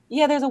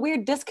a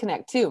weird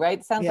disconnect too, right?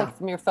 It sounds yeah, like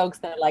from your folks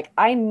that are like,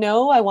 I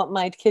know I want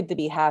my kid to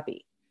be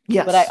happy,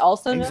 but I yes,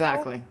 also know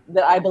exactly,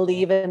 that I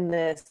believe in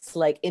this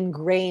like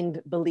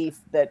ingrained belief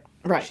that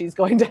right, she's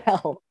going to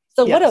hell.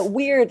 So what a yes.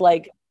 weird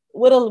like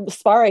what a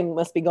sparring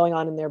must be going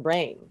on in their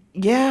brain.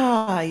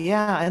 Yeah,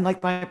 yeah, and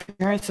like my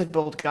parents had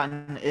both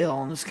gotten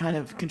ill, and this kind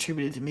of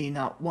contributed to me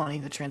not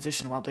wanting to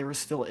transition while they were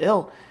still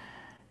ill,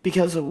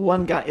 because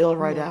one got ill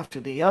right Mhm. after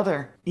the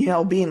other.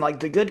 Being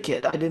like the good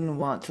kid, I didn't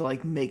want to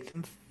like make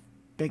them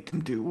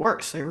do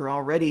worse. They were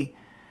already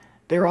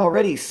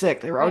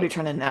sick. They were already Right.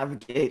 trying to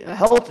navigate a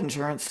health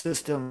insurance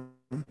system,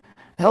 a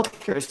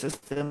healthcare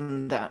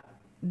system that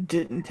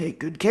didn't take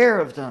good care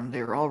of them.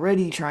 They were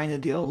already trying to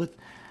deal with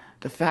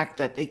the fact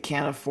that they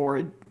can't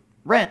afford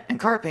rent and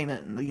car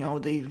payment. And,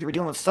 they were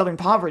dealing with southern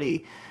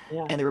poverty,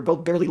 Yeah. and they were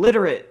both barely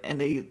literate, and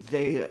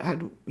they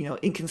had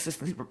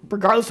inconsistencies.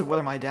 Regardless of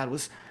whether my dad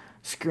was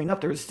screwing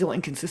up, there was still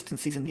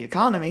inconsistencies in the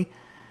economy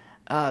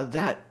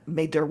that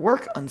made their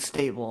work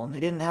unstable, and they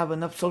didn't have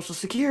enough social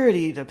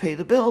security to pay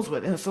the bills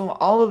with. And so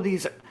all of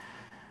these,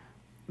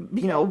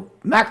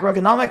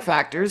 macroeconomic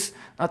factors,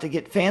 not to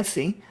get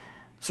fancy,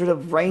 sort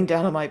of rained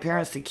down on my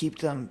parents to keep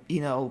them,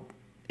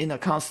 in a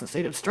constant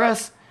state of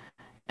stress.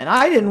 And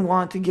I didn't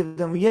want to give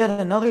them yet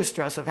another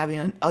stress of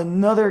having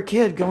another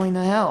kid going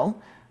to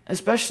hell,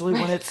 especially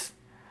when it's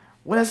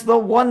the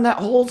one that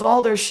holds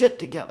all their shit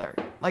together.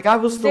 Like I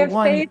was the Their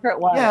one, favorite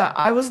yeah, one.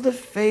 I was the Who's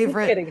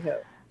favorite. kidding who?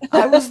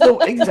 I was the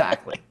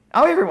exactly.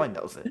 Oh, everyone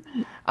knows it.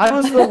 I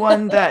was the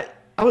one that,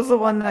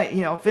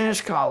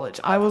 finished college.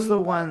 I was the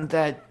one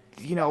that,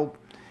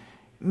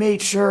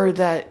 made sure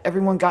that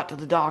everyone got to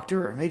the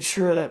doctor, made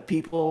sure that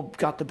people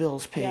got the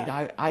bills paid.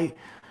 Yeah. I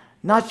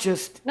not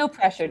just, No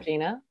pressure,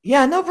 Gina.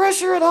 yeah, no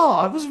pressure at all.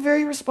 I was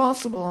very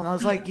responsible, and I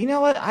was like, you know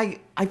what? I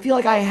feel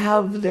like I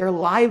have their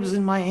lives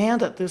in my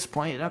hand at this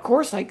point. And of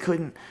course, I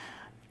couldn't.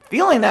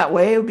 Feeling that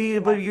way would be,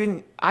 but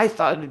I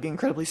thought it would be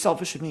incredibly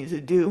selfish of me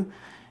to do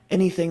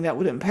anything that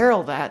would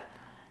imperil that.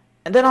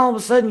 And then all of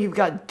a sudden, you've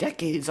got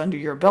decades under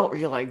your belt where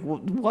you're like,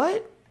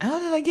 what? How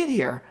did I get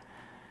here?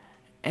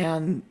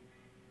 And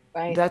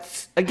Right.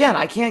 that's, again,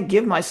 I can't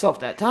give myself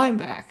that time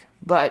back,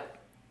 but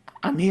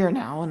I'm here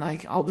now, and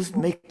I'll just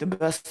make the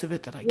best of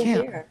it that I You're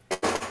can. here.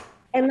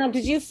 And now,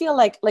 did you feel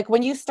like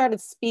when you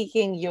started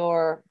speaking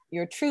your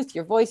truth,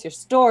 your voice, your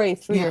story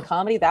through your Yeah.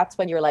 comedy, that's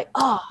when you're like,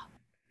 oh,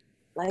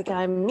 like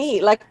I'm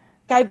me. Like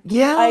I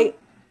Yeah. I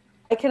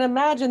I can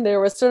imagine there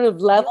were sort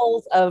of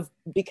levels of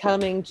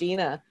becoming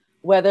Gina,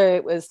 whether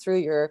it was through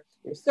your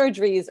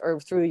surgeries or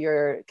through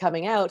your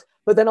coming out,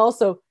 but then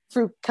also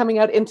through coming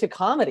out into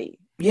comedy.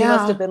 You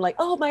must Yeah. have been like,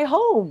 oh, my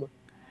home.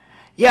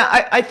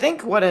 Yeah, I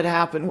think what had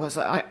happened was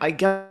I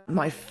got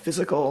my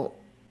physical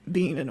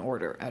being in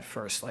order at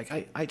first. Like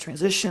I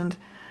transitioned,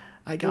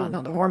 I got Mm,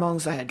 on the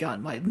hormones, I had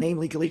gotten my name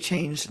legally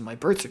changed and my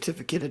birth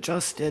certificate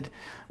adjusted,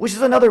 which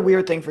is another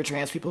weird thing for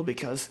trans people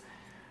because mhm.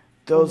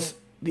 those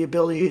the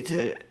ability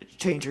to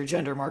change your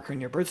gender marker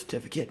in your birth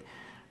certificate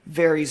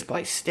varies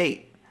by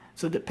state.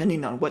 So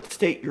depending on what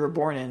state you were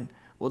born in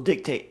will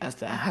dictate as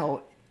to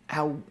how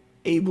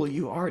able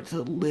you are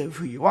to live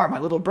who you are. My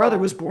little brother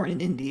Yeah. was born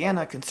in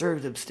Indiana,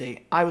 conservative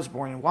state. I was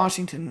born in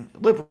Washington,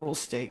 liberal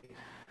state.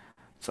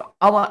 So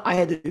I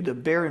had to do the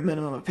bare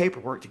minimum of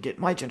paperwork to get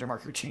my gender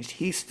marker changed.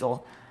 He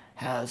still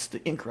has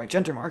the incorrect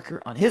gender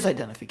marker on his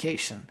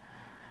identification.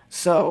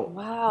 So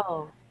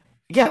Wow.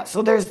 yeah,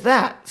 so there's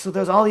that. So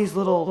there's all these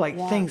little like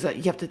Yeah. things that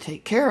you have to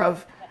take care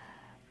of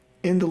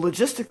in the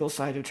logistical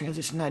side of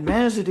transition. I'd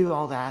managed to do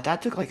all that.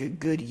 That took like a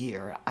good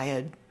year.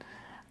 I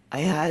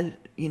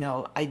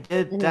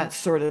did Mhm. that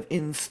sort of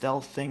in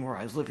stealth thing where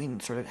I was living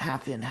sort of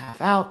half in,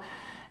 half out,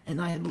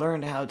 and I had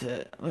learned how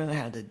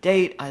to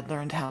date. I'd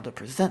learned how to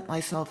present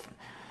myself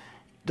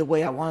the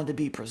way I wanted to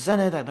be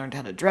presented. I learned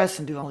how to dress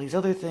and do all these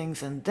other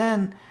things, and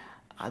then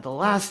the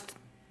last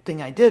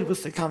thing I did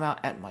was to come out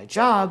at my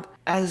job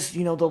as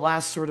the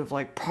last sort of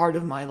like part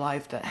of my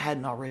life that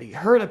hadn't already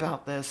heard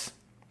about this.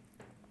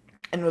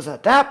 And it was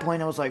at that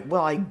point I was like,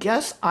 well, I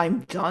guess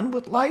I'm done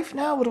with life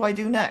now. What do I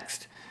do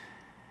next?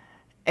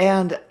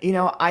 And,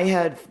 I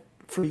had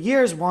for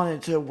years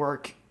wanted to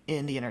work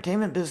in the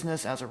entertainment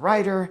business as a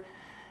writer,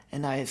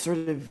 and I had sort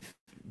of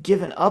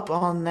given up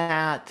on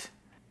that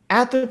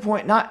at the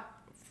point, not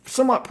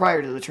somewhat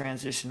prior to the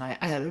transition. I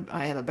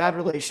had a bad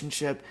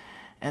relationship,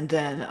 and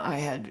then I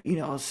had,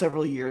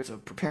 several years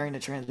of preparing the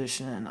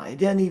transition, and I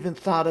didn't even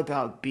thought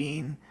about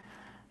being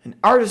an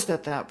artist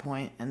at that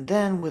point. And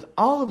then with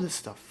all of this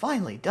stuff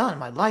finally done,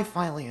 my life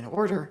finally in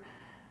order,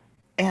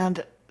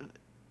 and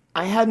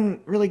I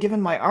hadn't really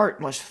given my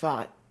art much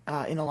thought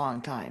in a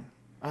long time.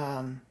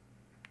 Um,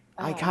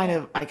 I Oh, kind yeah.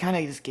 of, I kind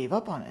of just gave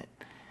up on it.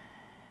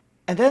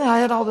 And then I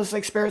had all this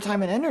like spare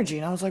time and energy,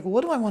 and I was like, well,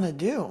 what do I want to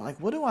do? Like,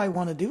 what do I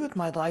want to do with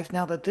my life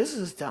now that this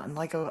is done?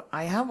 Like,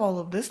 I have all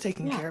of this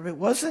taken Yeah. care of. It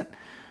wasn't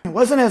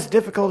as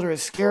difficult or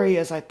as scary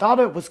as I thought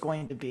it was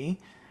going to be.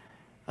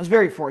 I was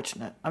very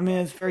fortunate. I mean,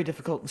 it's very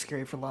difficult and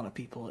scary for a lot of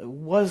people. It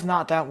was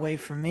not that way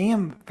for me.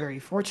 I'm very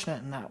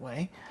fortunate in that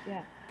way.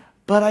 Yeah.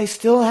 But I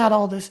still had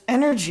all this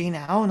energy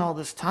now and all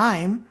this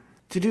time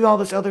to do all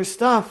this other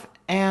stuff.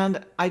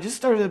 And I just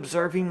started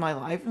observing my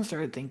life and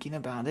started thinking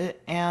about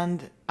it.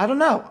 And I don't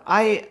know.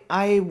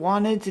 I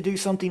wanted to do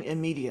something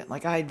immediate.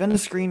 Like I had been a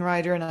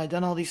screenwriter and I had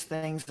done all these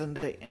things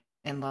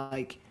and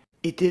like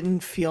it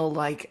didn't feel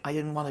like I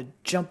didn't want to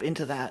jump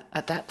into that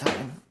at that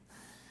time.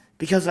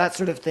 Because that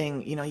sort of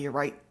thing, you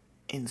write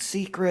in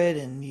secret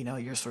and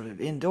you're sort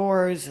of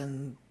indoors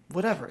and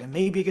whatever. And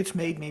maybe it gets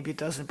made, maybe it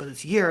doesn't, but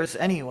it's years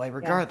anyway, Yeah.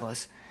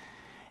 regardless.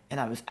 And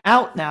I was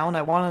out now and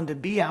I wanted to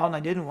be out and I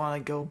didn't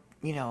want to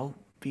go,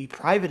 be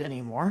private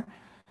anymore.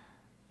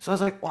 So I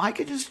was like, well, I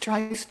could just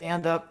try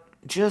stand up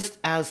just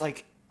as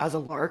a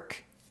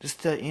lark, just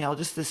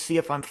to see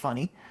if I'm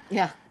funny,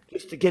 Yeah.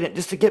 just to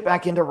get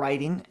back into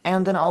writing,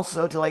 and then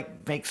also to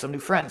like make some new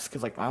friends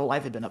because like my whole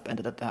life had been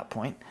upended at that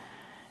point,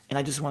 and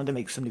I just wanted to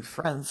make some new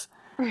friends.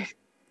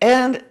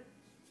 And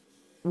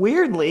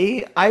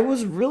weirdly, I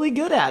was really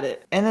good at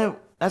it, and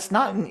that's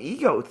not an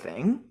ego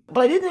thing,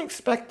 but I didn't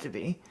expect to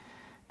be.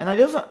 And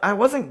I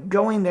wasn't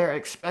going there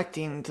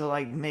expecting to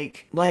like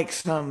make like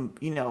some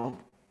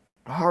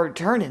hard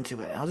turn into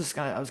it. I was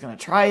gonna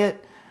try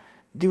it,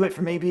 do it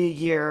for maybe a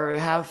year,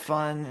 have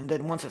fun, and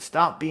then once it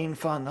stopped being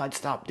fun, I'd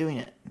stop doing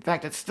it. In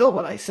fact, that's still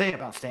what I say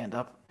about stand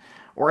up,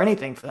 or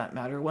anything for that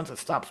matter. Once it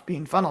stops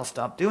being fun, I'll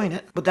stop doing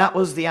it. But that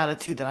was the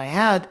attitude that I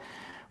had,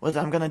 was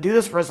I'm gonna do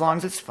this for as long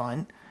as it's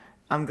fun.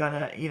 I'm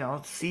gonna,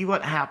 see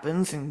what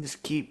happens and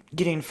just keep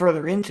getting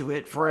further into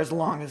it for as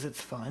long as it's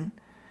fun.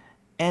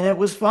 And it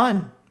was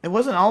fun. It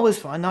wasn't always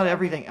fun. Not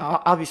everything.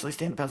 Obviously,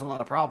 stand up has a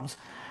lot of problems,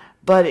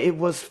 but it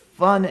was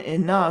fun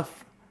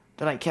enough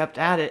that I kept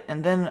at it,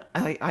 and then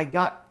I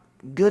got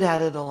good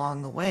at it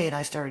along the way, and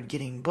I started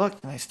getting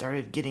booked, and I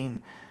started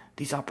getting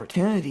these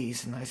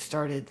opportunities, and I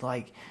started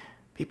like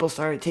people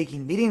started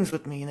taking meetings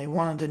with me, and they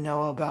wanted to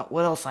know about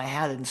what else I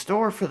had in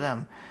store for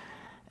them.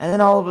 And then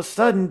all of a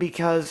sudden,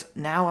 because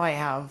now I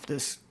have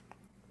this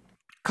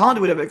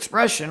conduit of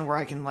expression where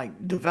I can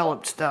like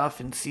develop stuff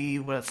and see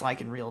what it's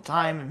like in real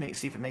time and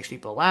see if it makes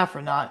people laugh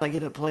or not. I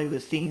get to play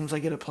with themes. I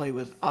get to play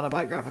with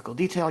autobiographical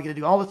detail. I get to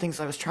do all the things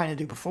I was trying to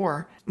do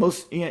before,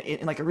 most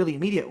in like a really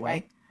immediate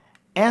way.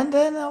 And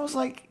then I was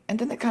like, and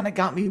then it kind of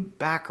got me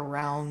back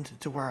around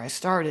to where I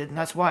started, and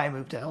that's why I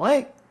moved to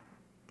LA.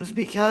 Was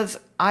because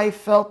I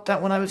felt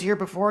that when I was here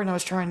before and I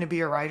was trying to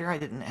be a writer, I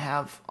didn't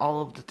have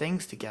all of the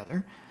things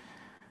together.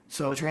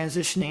 So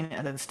transitioning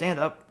and then stand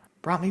up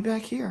brought me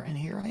back here, and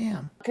here I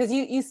am. Because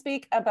you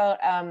speak about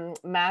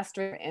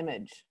master your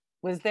image.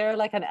 Was there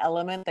like an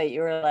element that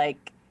you were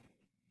like,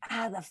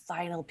 the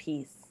final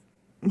piece?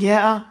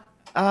 Yeah.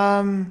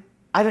 I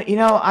don't.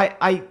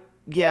 I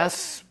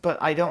yes,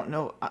 but I don't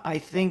know. I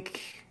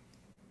think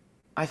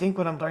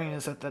what I'm learning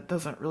is that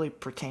doesn't really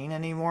pertain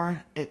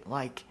anymore. It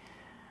like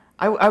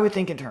I would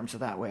think in terms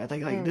of that way. I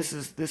think like this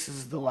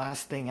is the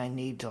last thing I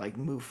need to like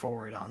move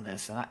forward on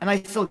this, and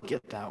I still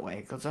get that way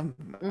because I'm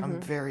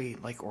very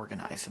like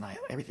organized, and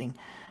everything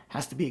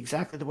has to be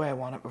exactly the way I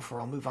want it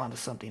before I'll move on to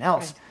something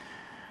else.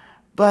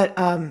 Right.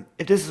 But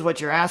if this is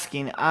what you're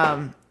asking,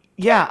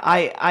 yeah,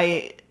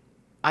 I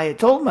had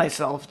told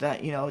myself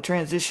that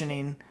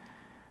transitioning,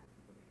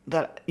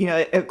 that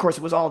of course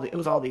it was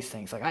all these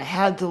things, like I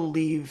had to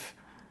leave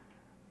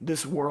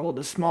this world,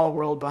 a small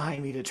world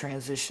behind me to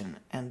transition.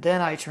 And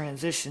then I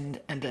transitioned,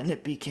 and then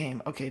it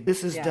became, okay,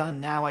 this is done.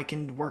 Now I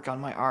can work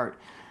on my art.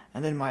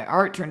 And then my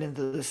art turned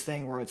into this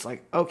thing where it's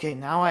like, okay,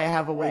 now I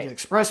have a way to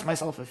express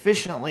myself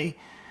efficiently.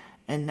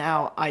 And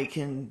now I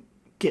can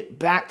get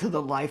back to the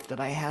life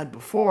that I had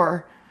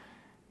before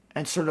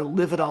and sort of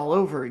live it all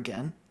over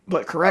again,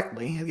 but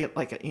correctly. I get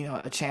like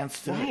a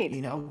chance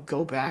to,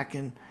 go back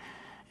and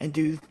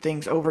do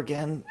things over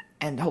again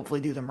and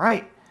hopefully do them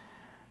right.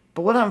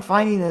 But what I'm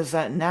finding is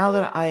that now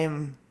that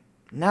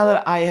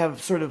I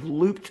have sort of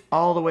looped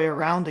all the way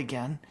around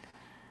again,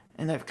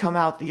 and I've come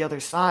out the other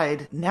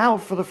side, now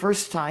for the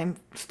first time,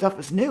 stuff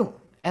is new.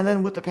 And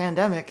then with the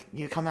pandemic,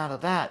 you come out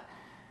of that,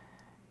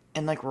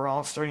 and like we're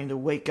all starting to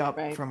wake up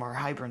from our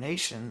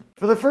hibernation.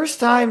 For the first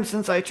time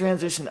since I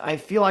transitioned, I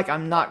feel like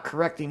I'm not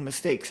correcting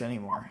mistakes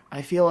anymore.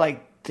 I feel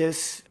like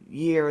this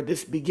year,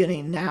 this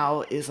beginning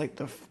now is like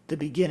the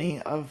beginning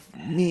of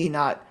me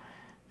not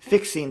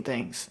fixing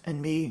things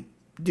and me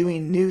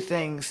doing new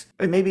things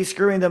and maybe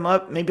screwing them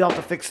up. Maybe I'll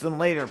have to fix them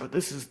later, but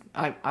this is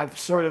I've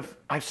sort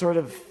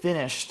of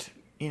finished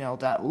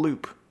that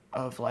loop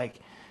of like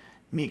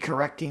me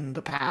correcting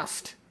the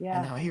past.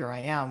 And now here I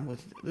am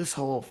with this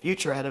whole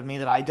future ahead of me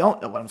that I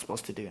don't know what I'm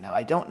supposed to do now.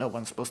 I don't know what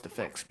I'm supposed to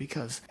fix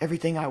because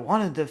everything I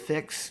wanted to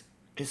fix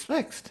is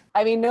fixed.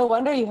 I mean, no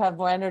wonder you have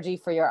more energy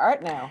for your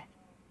art now.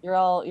 You're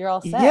all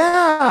set.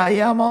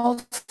 Yeah, I'm all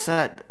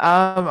set.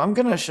 I'm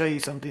gonna show you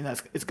something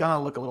it's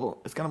gonna look a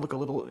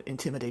little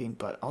intimidating,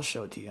 but I'll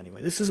show it to you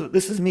anyway. This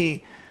is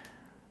me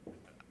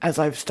as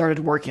I've started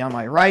working on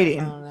my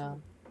writing. Oh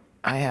no.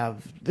 I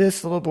have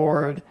this little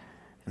board,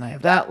 and I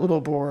have that little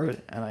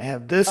board, and I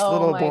have this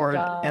little board,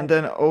 God. and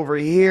then over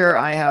here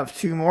I have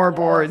two more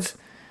boards,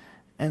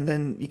 and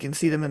then you can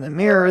see them in the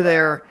mirror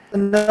there.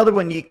 Another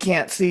one you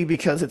can't see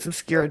because it's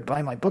obscured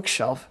by my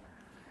bookshelf.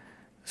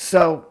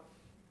 So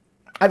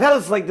I've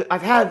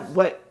had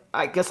what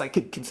I guess I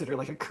could consider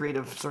like a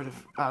creative sort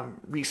of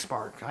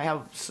respark. I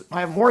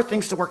have more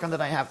things to work on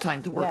than I have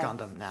time to work on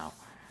them now.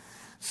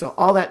 So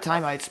all that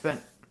time I'd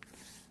spent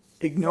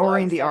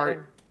ignoring the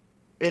art,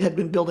 it had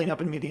been building up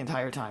in me the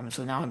entire time. And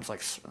so now I'm just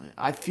like,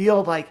 I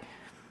feel like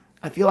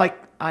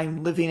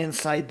I'm living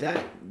inside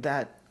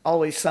that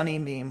Always Sunny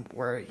meme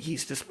where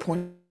he's just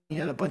pointing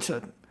at a bunch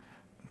of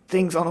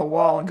things on a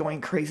wall and going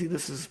crazy.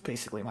 This is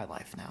basically my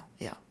life now.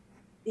 Yeah.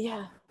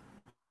 Yeah.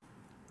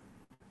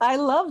 I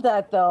love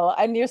that though.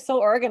 And you're so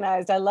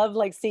organized. I love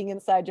like seeing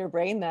inside your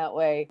brain that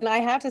way. And I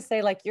have to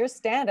say, like, your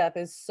stand-up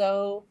is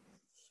so,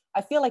 I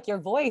feel like your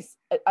voice,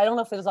 I don't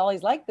know if it was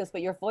always like this,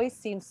 but your voice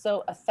seems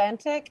so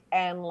authentic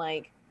and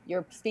like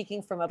you're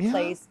speaking from a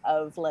place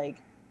of like,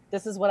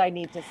 this is what I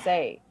need to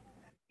say.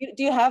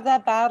 Do you have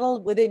that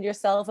battle within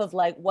yourself of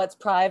like what's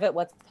private,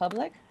 what's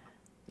public?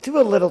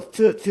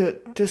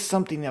 To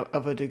something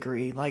of a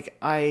degree. Like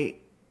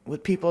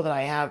with people that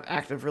I have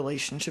active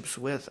relationships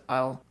with,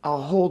 I'll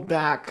hold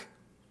back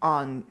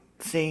on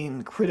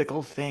saying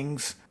critical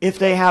things if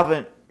they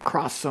haven't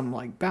crossed some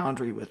like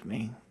boundary with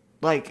me.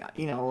 Like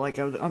like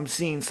I'm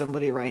seeing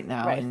somebody right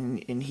now,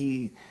 and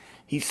he's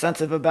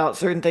sensitive about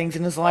certain things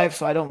in his life,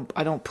 so I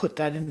don't put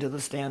that into the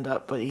stand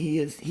up, but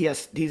he's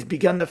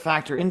begun to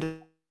factor into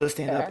the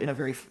stand up in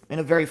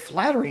a very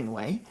flattering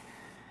way.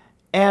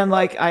 And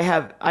like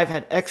I've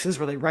had exes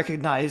where they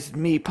recognized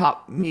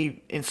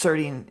me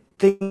inserting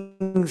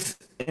things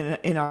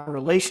in our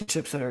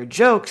relationships that are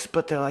jokes,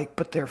 but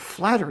they're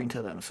flattering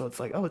to them. So it's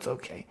like, oh, it's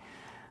okay.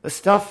 The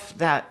stuff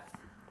that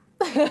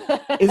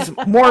is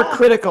more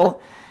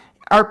critical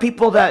are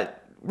people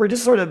that were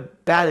just sort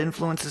of bad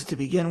influences to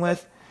begin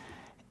with.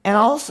 And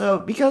also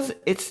because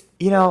it's,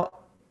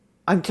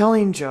 I'm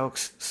telling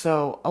jokes,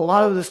 so a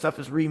lot of this stuff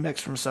is remixed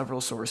from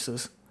several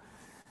sources.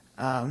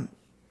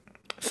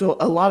 So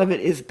a lot of it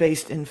is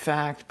based in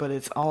fact, but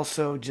it's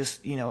also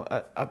just,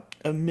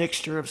 a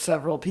mixture of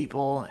several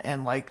people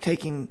and like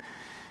taking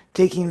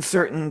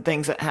certain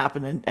things that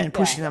happen and Yeah.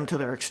 pushing them to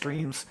their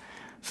extremes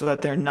so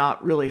that they're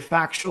not really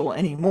factual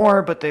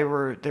anymore, but they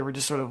were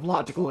just sort of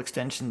logical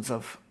extensions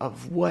of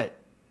what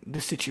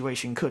the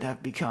situation could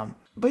have become.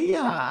 But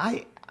yeah,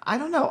 I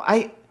don't know.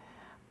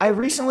 I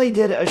recently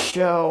did a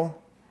show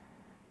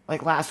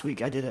like last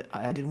week. I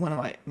did one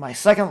of my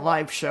second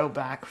live show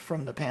back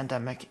from the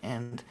pandemic,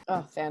 and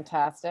Oh,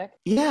 fantastic.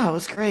 yeah, it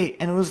was great.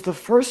 And it was the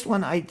first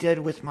one I did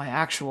with my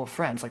actual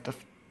friends. Like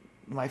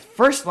my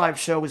first live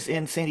show was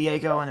in San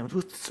Diego, and it was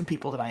with some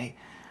people that I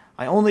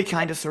only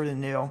kind of sort of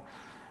knew.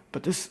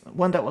 But this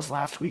one that was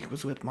last week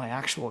was with my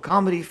actual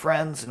comedy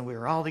friends, and we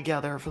were all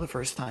together for the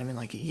first time in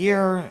like a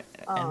year and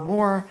Oh,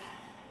 more.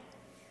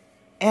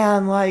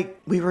 And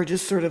like we were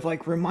just sort of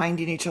like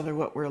reminding each other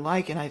what we're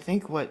like. And I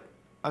think what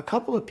a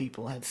couple of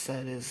people had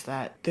said is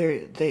that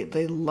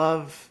they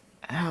love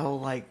how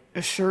like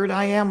assured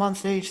I am on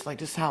stage, like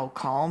just how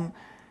calm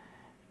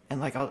and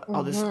like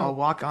I'll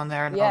walk on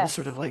there and I'll just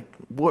sort yes. of like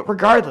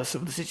regardless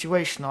of the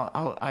situation,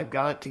 I've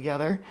got it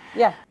together.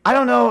 Yeah. I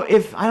don't know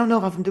if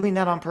I'm doing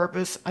that on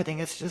purpose. I think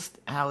it's just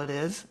how it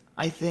is.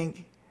 I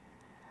think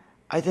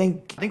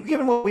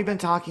given what we've been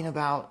talking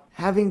about,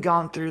 having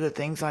gone through the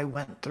things I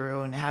went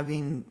through and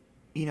having,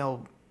 you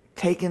know,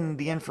 taken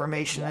the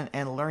information Yeah.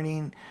 and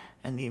learning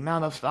and the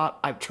amount of thought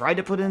I've tried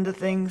to put into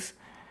things,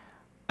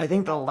 I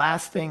think the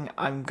last thing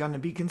I'm going to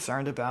be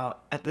concerned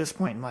about at this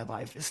point in my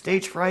life is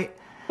stage fright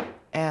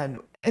and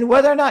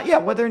whether or not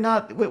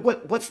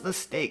what's the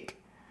stake?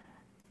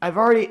 I've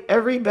already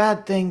every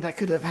bad thing that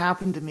could have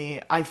happened to me,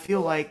 I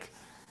feel like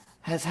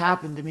has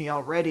happened to me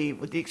already,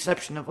 with the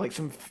exception of like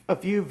a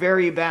few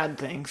very bad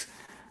things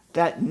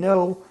that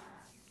no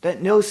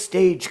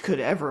stage could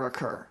ever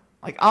occur.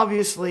 Like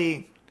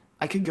obviously,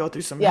 I could go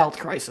through some Yeah. health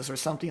crisis or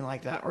something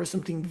like that, or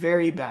something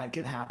very bad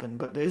could happen.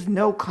 But there's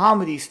no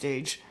comedy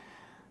stage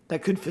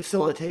that could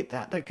facilitate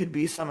that. That could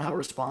be somehow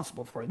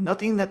responsible for it.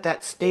 Nothing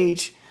that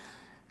stage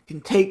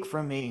can take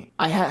from me.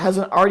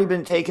 Hasn't already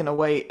been taken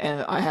away,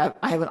 and I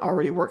haven't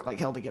already worked like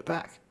hell to get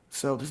back.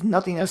 So there's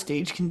nothing a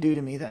stage can do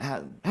to me that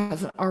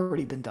hasn't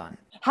already been done.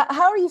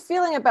 How are you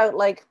feeling about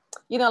like,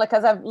 like,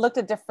 because I've looked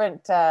at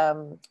different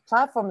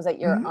platforms that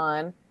you're Hmm.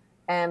 on,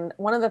 and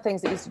one of the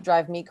things that used to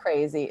drive me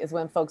crazy is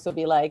when folks would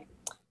be like,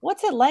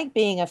 "What's it like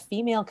being a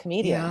female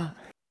comedian?" Yeah.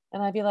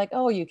 And I'd be like,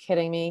 "Oh, are you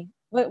kidding me?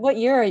 What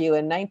year are you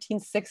in?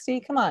 1960?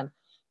 Come on!"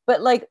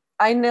 But like,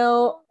 I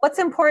know what's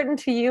important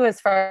to you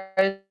as far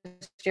as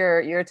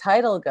your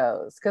title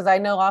goes, because I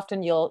know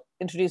often you'll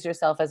introduce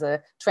yourself as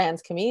a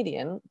trans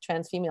comedian,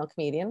 trans female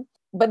comedian,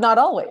 but not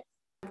always.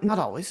 Not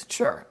always,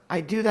 sure.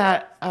 I do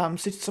that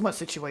somewhat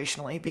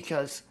situationally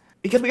because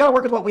we got to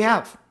work with what we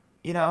have.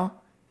 You know,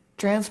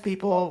 trans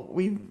people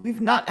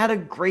we've not had a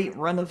great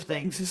run of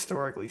things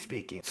historically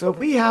speaking. So if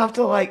we have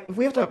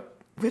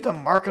to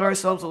market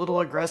ourselves a little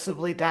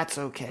aggressively, that's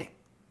okay.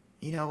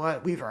 You know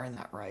what? We've earned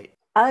that right.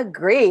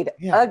 Agreed.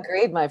 Yeah.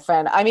 Agreed, my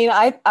friend. I mean,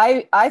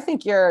 I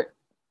think you're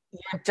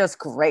just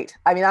great.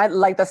 I mean, I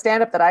like the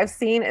stand up that I've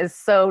seen is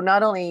so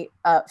not only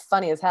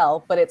funny as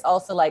hell, but it's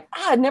also like,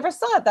 I never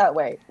saw it that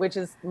way, which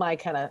is my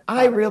kind of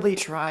I comedy. really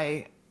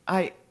try.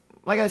 Like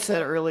I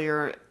said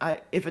earlier,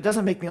 if it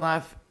doesn't make me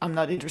laugh, I'm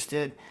not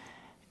interested.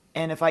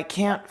 And if I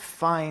can't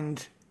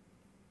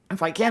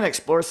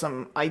explore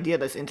some idea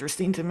that's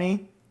interesting to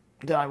me,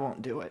 then I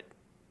won't do it.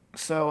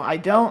 So I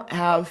don't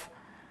have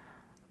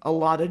a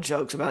lot of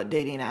jokes about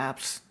dating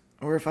apps,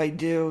 or if I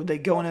do, they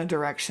go in a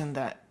direction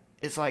that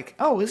is like,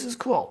 oh, this is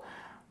cool.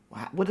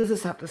 What does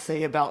this have to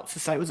say about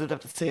society? What does it have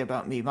to say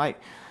about me?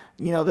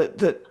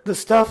 The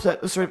stuff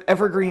that the sort of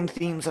evergreen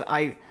themes that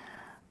I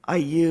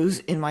use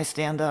in my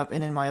stand up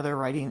and in my other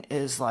writing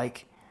is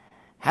like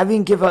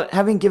having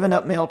given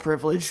up male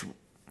privilege.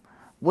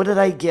 What did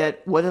I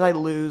get? What did I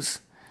lose?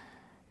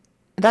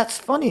 That's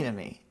funny to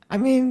me. I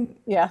mean,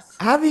 Yes.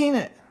 having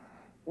It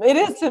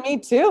is to me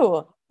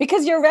too.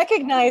 Because you're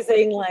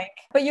recognizing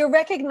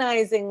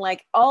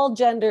like all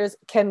genders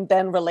can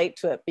then relate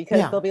to it because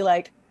yeah, they'll be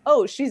like,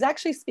 oh, she's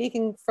actually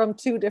speaking from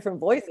two different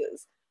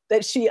voices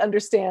that she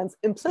understands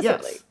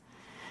implicitly. yes.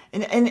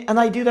 And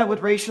I do that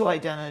with racial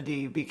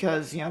identity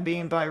because,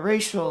 being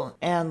biracial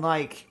and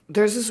like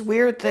there's this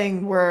weird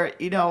thing where,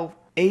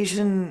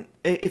 Asian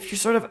if you're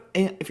sort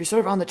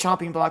of on the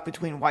chopping block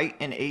between white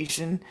and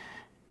Asian,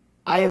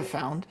 I have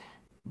found,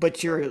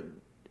 but you're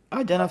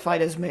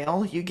identified as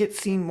male, you get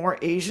seen more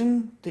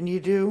Asian than you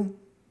do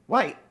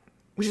white,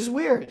 which is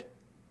weird.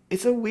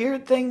 It's a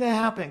weird thing to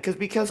happen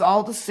because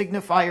all the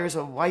signifiers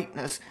of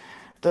whiteness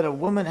that a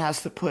woman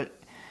has to put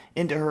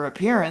into her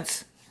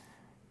appearance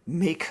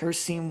make her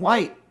seem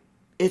white.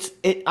 It's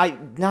it I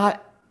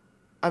not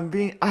I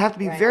have to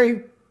be Right.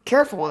 very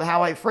careful with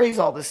how I phrase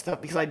all this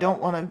stuff because I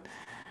don't want to.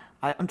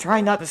 I'm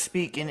trying not to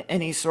speak in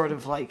any sort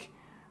of like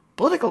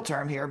political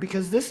term here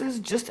because this is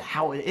just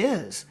how it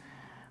is.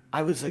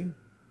 I was a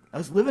I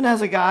was living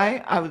as a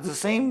guy. I was the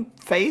same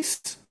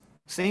face,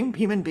 same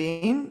human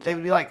being. They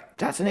would be like,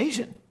 "That's an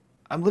Asian."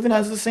 I'm living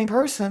as the same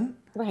person.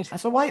 Right.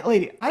 That's a white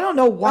lady. I don't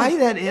know why Right.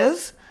 that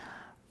is,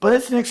 but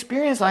it's an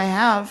experience I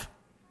have.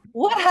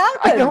 What I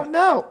happened? don't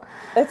know.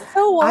 It's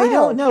so I don't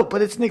wild. know,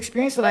 but it's an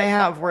experience that I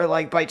have where,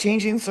 like, by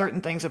changing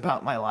certain things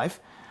about my life,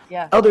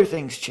 Yeah. other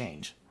things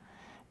change.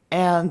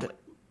 And,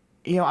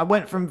 I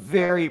went from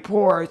very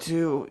poor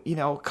to,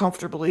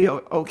 comfortably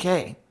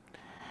okay.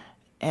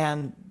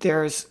 And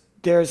there's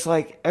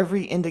like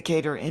every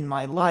indicator in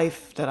my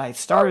life that I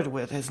started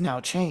with has now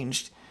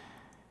changed.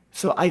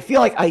 So I feel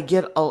like I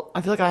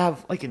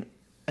have like an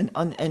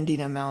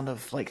unending amount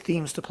of like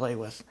themes to play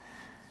with,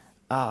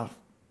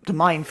 to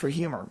mine for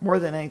humor more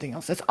than anything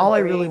else. That's all I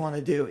really Agreed. want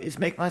to do is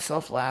make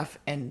myself laugh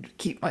and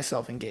keep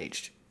myself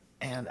engaged.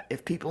 And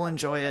if people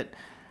enjoy it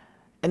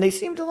and they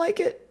seem to like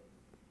it,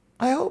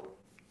 I hope,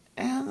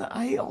 and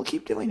I'll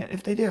keep doing it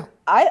if they do.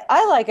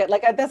 I like it.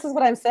 Like this is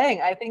what I'm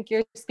saying. I think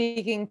you're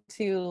speaking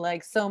to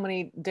like so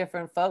many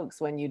different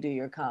folks when you do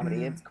your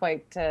comedy. It's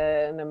quite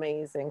an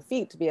amazing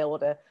feat to be able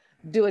to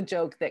do a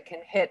joke that can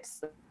hit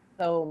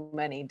so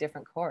many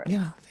different chords.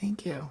 Yeah,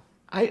 thank you.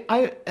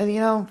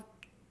 And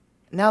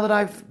now that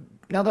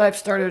I've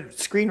started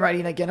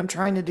screenwriting again, I'm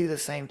trying to do the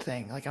same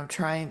thing. Like I'm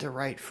trying to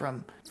write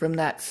from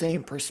that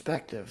same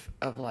perspective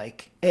of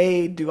like,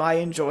 A, do I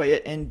enjoy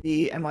it? And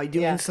B, am I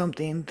doing Yeah.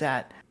 something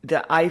that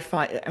I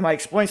find am I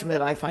exploring something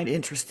that I find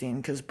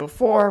interesting? Because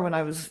before when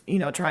I was,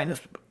 trying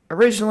this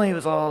originally it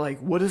was all like,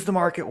 what does the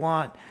market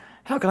want?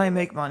 How can I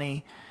make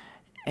money?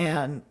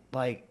 And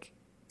like,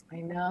 I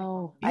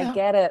know. I yeah,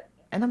 get it.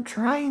 and I'm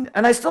trying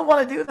and I still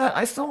want to do that.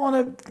 I still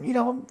want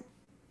to,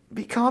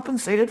 be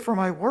compensated for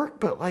my work,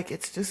 but like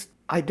it's just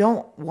I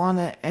don't want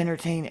to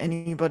entertain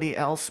anybody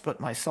else but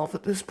myself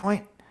at this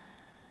point.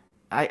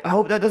 I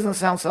hope that doesn't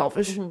sound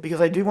selfish Mhm.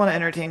 because I do want to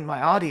entertain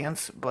my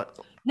audience, but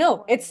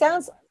No, it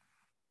sounds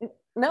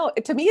no,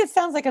 to me it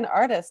sounds like an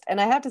artist.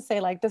 And I have to say,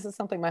 like, this is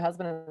something my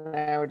husband and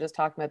I were just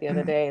talking about the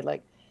other day,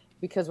 like,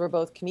 because we're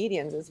both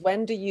comedians, is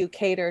when do you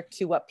cater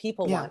to what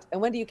people yeah, want? And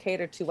when do you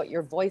cater to what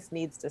your voice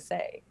needs to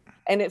say?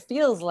 And it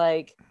feels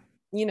like,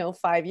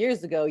 5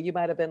 years ago, you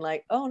might have been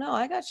like, oh no,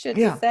 I got shit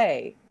to yeah,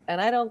 say. And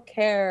I don't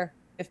care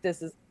if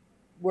this is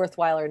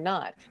worthwhile or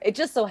not. It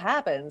just so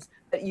happens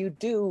that you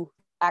do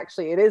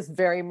actually, it is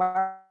very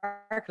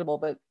marketable,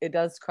 but it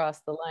does cross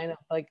the line of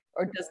like,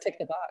 or does tick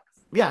the box.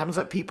 yeah. It happens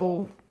that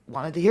people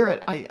wanted to hear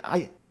it.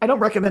 I don't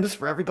recommend this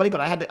for everybody, but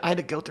I had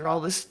to go through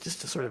all this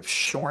just to sort of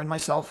shorn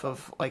myself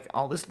of like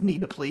all this need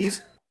to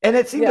please, and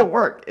it seemed to Yeah.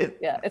 work. It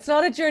Yeah. It's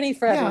not a journey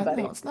for Yeah, no,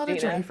 everybody, it's not a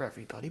journey Gina. for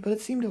everybody, but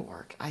it seemed to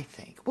work. I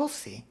think we'll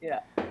see. Yeah.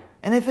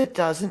 And if it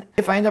doesn't,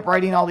 if I end up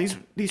writing all these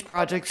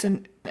projects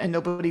and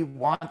nobody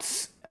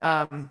wants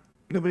them,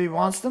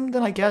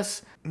 then I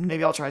guess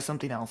maybe I'll try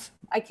something else.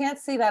 I can't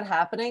see that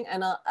happening.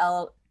 And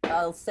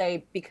I'll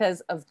say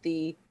because of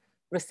the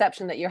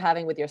reception that you're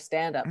having with your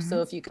stand up.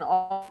 So if you can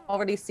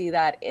already see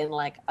that in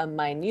like a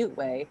minute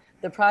way,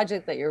 the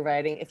project that you're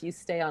writing, if you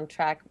stay on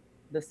track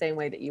the same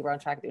way that you were on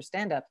track with your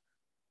stand up,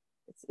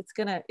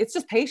 it's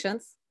just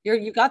patience.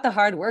 You got the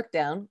hard work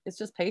down. It's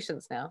just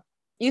patience now.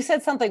 You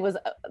said something was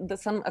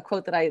a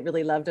quote that I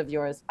really loved of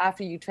yours.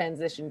 After you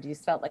transitioned, you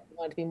felt like you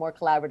wanted to be more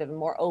collaborative and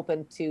more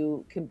open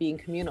to being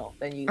communal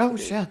than you used to Oh,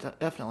 be. shit,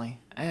 definitely,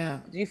 yeah,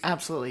 Do you?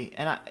 absolutely.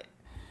 And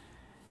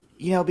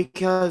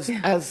because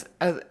as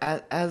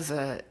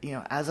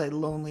a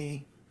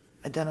lonely,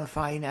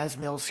 identifying as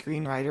male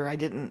screenwriter, I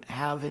didn't really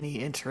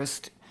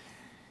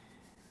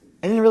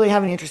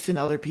have any interest in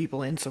other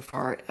people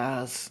insofar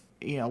as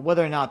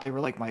whether or not they were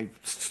like my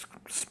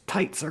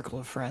tight circle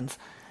of friends.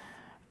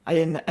 I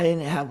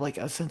didn't have like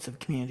a sense of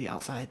community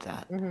outside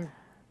that. Mm-hmm,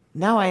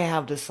 Now I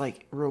have this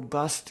like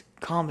robust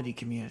comedy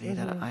community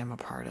that mm-hmm. I'm a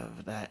part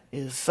of that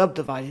is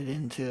subdivided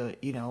into,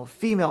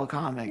 female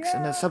comics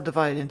and is Yeah.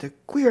 subdivided into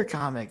queer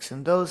comics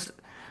and those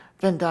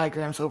Venn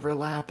diagrams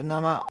overlap and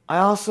I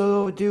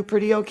also do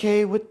pretty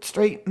okay with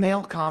straight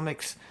male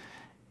comics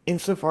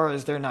insofar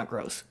as they're not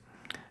gross.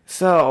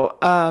 So,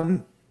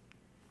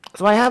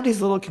 so I have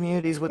these little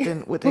communities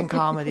within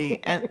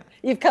comedy and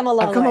You've come a I've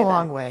long come a way then.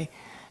 long way.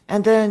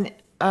 And then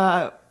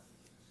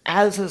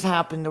as has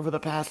happened over the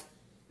past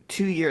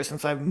 2 years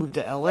since I've moved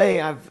to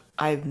LA,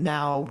 I've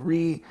now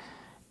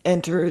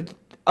re-entered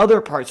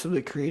other parts of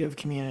the creative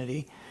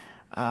community,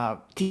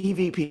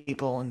 TV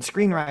people and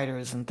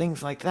screenwriters and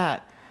things like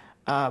that,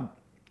 non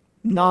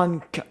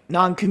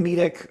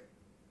comedic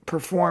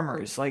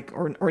performers like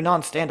or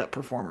non stand up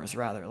performers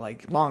rather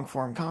like long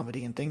form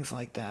comedy and things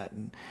like that,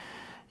 and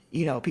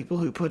people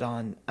who put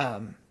on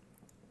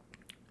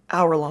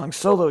hour long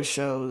solo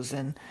shows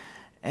and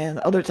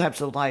other types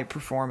of live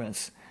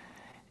performance.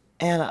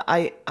 And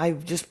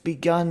I've just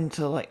begun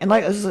to like, and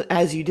like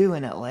as you do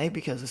in LA,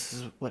 because this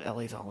is what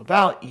LA's all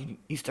about.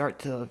 You start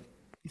to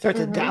You start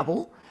to Mm-hmm.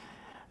 dabble.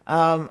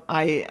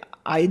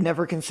 I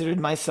never considered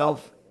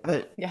myself,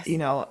 Yes.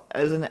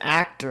 as an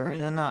actor,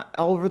 and then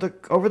over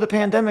the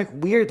pandemic,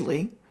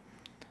 weirdly,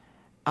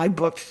 I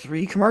booked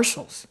 3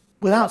 commercials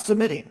without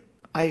submitting.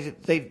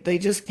 They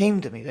just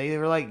came to me. They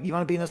were like, "You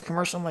want to be in this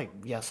commercial?" I'm like,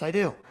 "Yes, I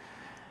do."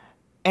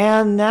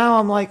 And now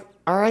I'm like,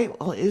 "All right,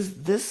 well,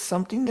 is this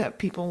something that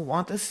people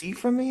want to see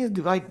from me?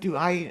 Do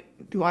I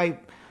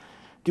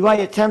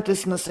attempt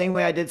this in the same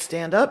way I did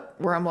stand up,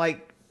 where I'm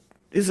like,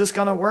 is this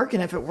gonna work?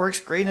 And if it works,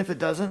 great. And if it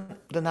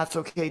doesn't, then that's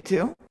okay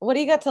too." What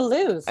do you got to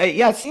lose?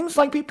 Yeah, it seems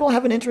like people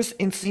have an interest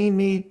in seeing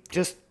me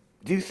just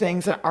do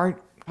things that aren't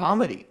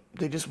comedy.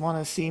 They just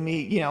want to see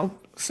me,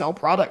 sell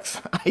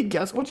products, I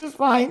guess, which is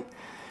fine.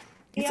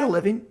 It's a Yeah.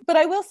 living. But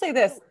I will say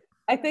this.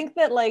 I think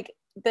that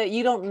that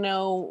you don't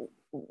know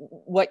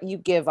what you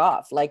give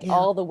off. Like Yeah.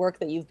 all the work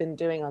that you've been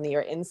doing on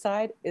your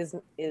inside is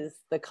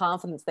the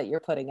confidence that you're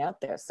putting out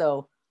there.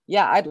 So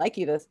yeah, I'd like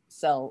you to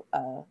sell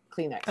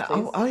Kleenex,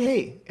 please. Oh,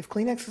 hey, if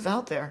Kleenex is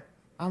out there,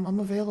 I'm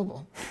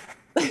available.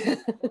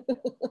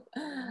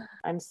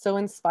 I'm so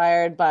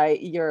inspired by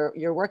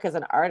your work as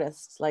an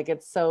artist. Like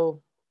it's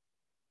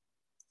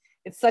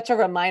such a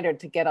reminder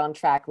to get on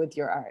track with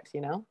your art,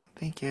 you know?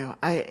 Thank you.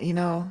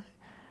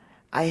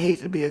 I hate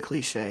to be a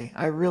cliche.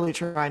 I really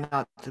try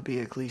not to be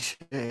a cliche.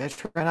 I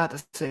try not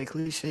to say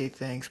cliche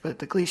things, but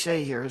the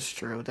cliche here is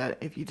true that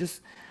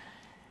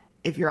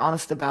if you're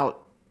honest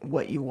about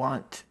what you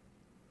want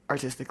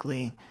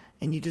artistically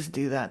and you just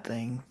do that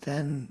thing,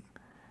 then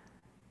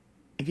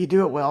if you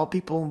do it well,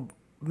 people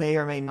may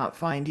or may not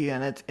find you,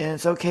 and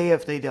it's okay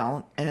if they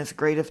don't, and it's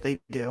great if they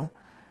do.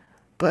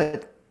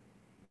 But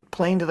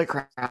playing to the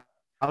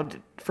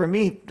crowd for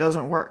me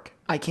doesn't work.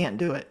 I can't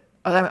do it.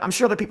 I'm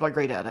sure that people are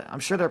great at it. I'm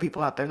sure there are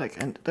people out there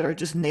that are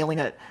just nailing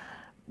it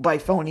by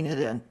phoning it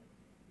in.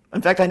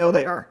 In fact, I know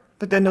they are.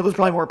 But then there's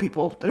probably more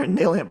people that are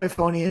nailing it by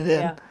phoning it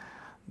in Yeah.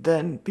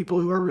 than people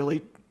who are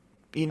really,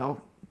 you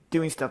know,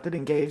 doing stuff that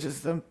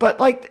engages them. But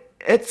like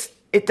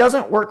it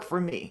doesn't work for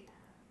me.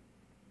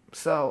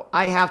 So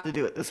I have to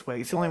do it this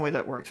way. It's the only way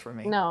that works for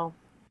me. No.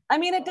 I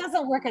mean, it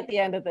doesn't work at the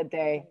end of the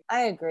day.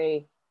 I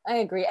agree. I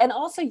agree. And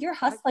also you're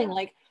hustling.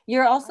 Like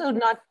you're also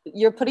not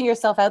you're putting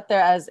yourself out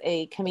there as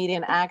a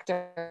comedian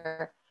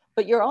actor,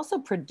 but you're also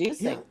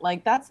producing. Yeah.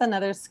 Like that's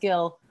another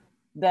skill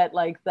that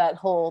like that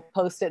whole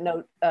post-it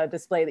note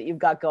display that you've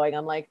got going.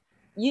 I'm like,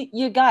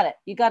 you got it.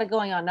 You got it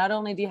going on. Not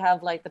only do you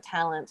have like the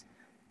talent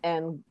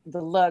and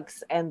the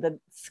looks and the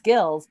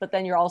skills, but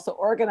then you're also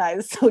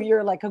organized. So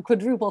you're like a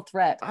quadruple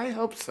threat. I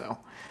hope so.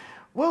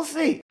 We'll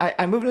see.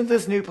 I moved into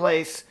this new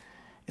place.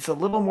 It's a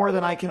little more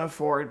than I can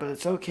afford, but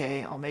it's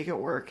okay. I'll make it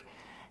work.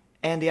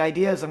 And the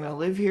idea is I'm going to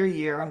live here a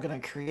year. I'm going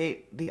to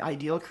create the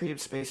ideal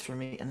creative space for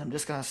me, and I'm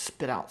just going to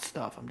spit out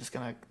stuff. I'm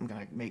going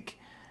to make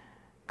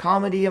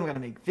comedy. I'm going to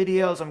make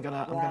videos. I'm going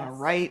to Yes.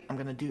 write. I'm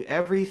going to do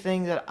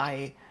everything that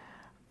I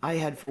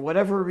had for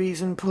whatever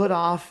reason put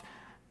off.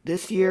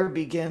 This year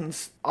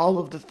begins all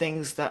of the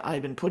things that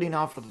I've been putting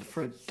off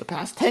for the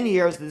past 10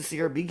 years. This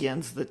year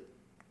begins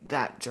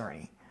that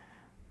journey.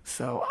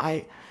 So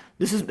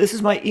this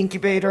is my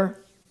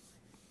incubator.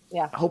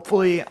 Yeah.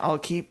 Hopefully I'll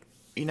keep,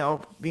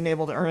 being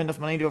able to earn enough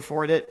money to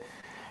afford it.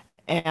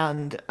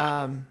 And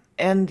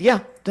yeah,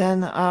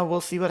 then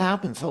we'll see what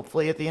happens.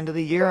 Hopefully at the end of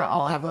the year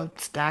I'll have a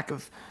stack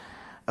of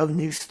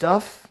new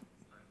stuff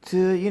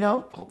to,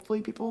 hopefully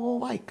people will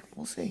like.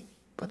 We'll see.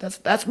 But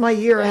that's my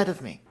year ahead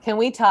of me. Can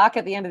we talk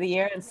at the end of the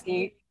year and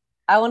see?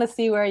 I want to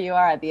see where you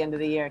are at the end of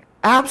the year.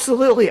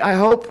 Absolutely. I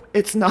hope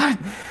it's not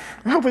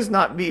I hope it's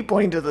not me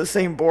pointing to the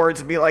same boards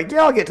and be like,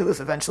 yeah, I'll get to this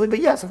eventually. But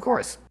yes, of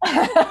course.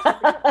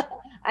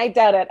 I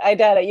doubt it. I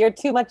doubt it. You're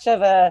too much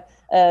of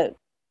a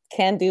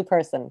can-do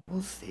person.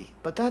 We'll see.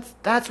 But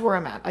that's where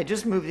I'm at. I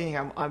just moved in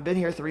here. I've been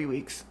here 3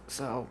 weeks,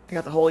 so I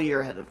got the whole year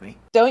ahead of me.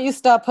 Don't you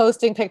stop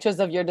posting pictures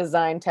of your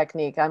design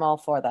technique. I'm all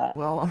for that.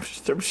 Well, I'm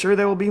sure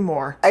there will be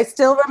more. I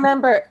still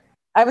remember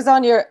I was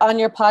on your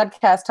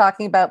podcast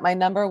talking about my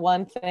number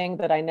one thing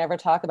that I never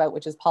talk about,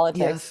 which is politics,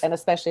 Yes. and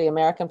especially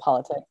American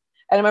politics.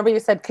 And I remember you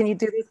said, "Can you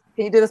do this?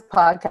 Can you do this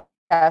podcast?"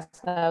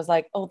 And I was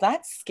like, "Oh,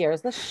 that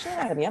scares the shit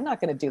out of me. I'm not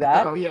going to do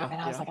that." Oh yeah.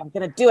 And I was Yeah. like, "I'm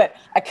going to do it."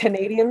 A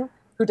Canadian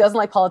who doesn't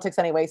like politics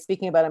anyway,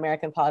 speaking about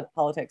American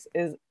politics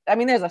is, I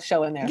mean, there's a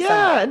show in there. Yeah,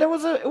 somewhere. and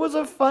it was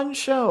a fun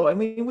show. I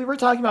mean, we were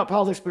talking about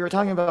politics. We were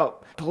talking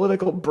about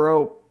political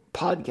bro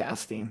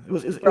podcasting. It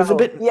was a Bro.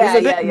 bit Yeah, it was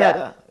a bit yeah, yeah.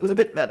 meta. It was a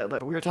bit meta.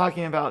 But we were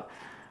talking about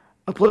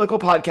a political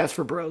podcast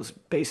for bros,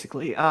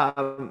 basically.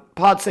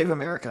 Pod Save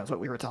America is what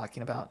we were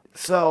talking about.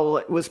 So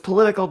it was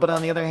political, but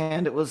on the other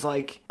hand, it was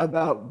like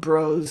about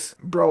bros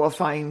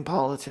broifying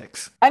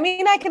politics. I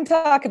mean, I can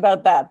talk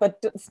about that,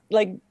 but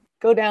like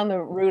go down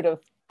the route of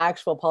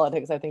actual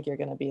politics. I think you're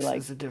going to be like,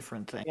 It's a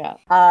different thing. yeah.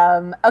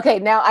 Okay,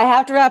 now I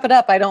have to wrap it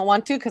up. I don't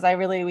want to because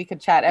we could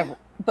chat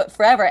but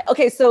forever.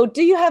 Okay, so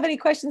do you have any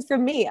questions for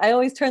me? I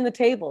always turn the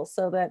table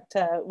so that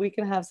we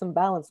can have some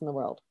balance in the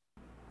world.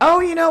 Oh,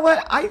 you know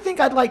what? I think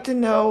I'd like to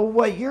know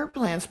what your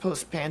plans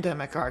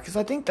post-pandemic are, because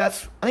I think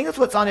that's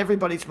what's on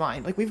everybody's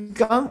mind. Like we've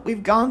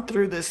gone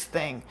through this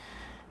thing,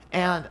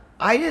 And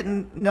I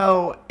didn't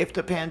know if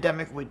the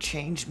pandemic would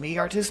change me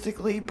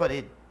artistically, but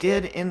it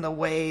did in the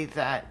way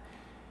that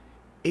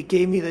it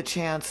gave me the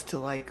chance to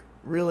like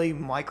really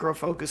micro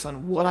focus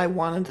on what I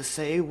wanted to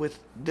say with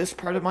this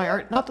part of my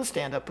art, not the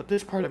stand up, but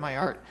this part of my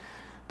art,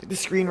 the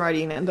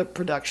screenwriting and the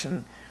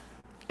production.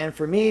 And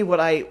for me, what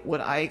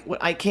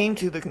I came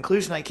to, the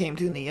conclusion I came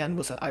to in the end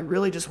was that I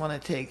really just want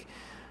to take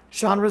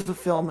genres of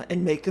film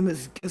and make them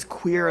as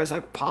queer as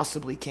I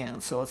possibly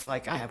can. So it's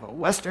like I have a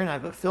western, I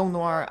have a film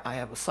noir, I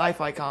have a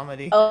sci-fi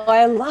comedy, Oh,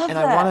 I love and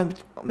that. I want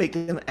to make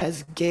them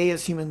as gay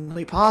as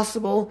humanly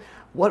possible.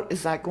 What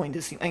is that going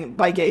to seem? And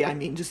by gay, I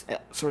mean just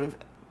sort of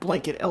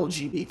blanket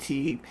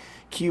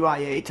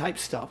LGBTQIA type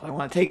stuff. I Yeah.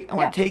 want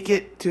to take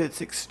it to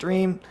its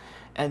extreme,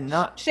 and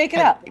not Shake it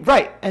and, up.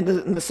 right. And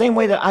in the same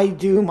way that I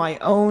do my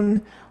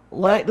own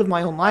live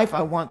my own life,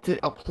 I want to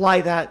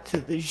apply that to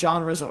the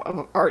genres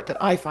of art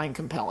that I find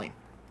compelling.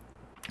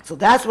 So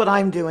that's what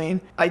I'm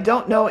doing. I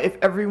don't know if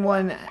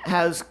everyone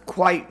has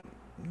quite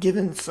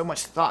given so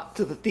much thought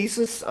to the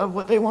thesis of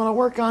what they want to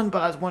work on,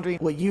 but I was wondering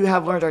what you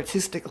have learned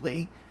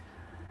artistically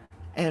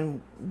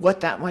and what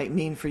that might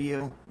mean for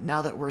you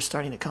now that we're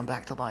starting to come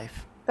back to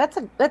life.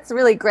 That's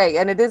really great,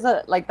 and it is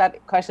a like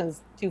that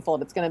question's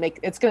twofold. It's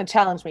gonna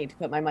challenge me to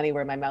put my money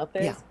where my mouth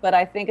is, Yeah. but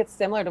I think it's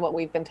similar to what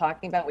we've been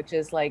talking about, which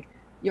is like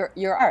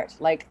your art.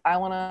 Like I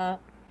want to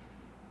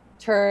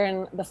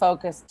turn the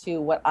focus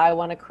to what I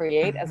want to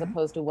create as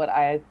opposed to what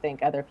I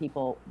think other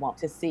people want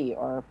to see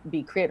or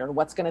be created or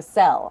what's going to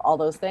sell, all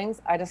those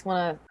things. I just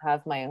want to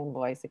have my own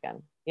voice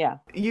again. Yeah.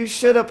 You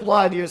should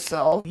applaud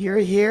yourself. You're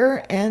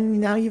here,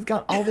 and now you've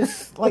got all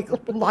this like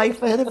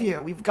life ahead of you.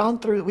 We've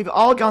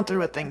all gone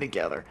through a thing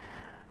together,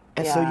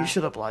 and so Yeah. you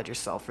should applaud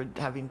yourself for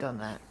having done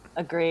that.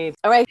 Agreed.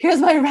 All right,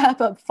 here's my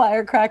wrap up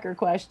firecracker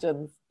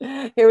questions.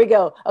 Here we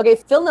go. Okay,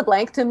 fill in the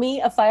blank. To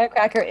me, a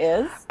firecracker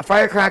is A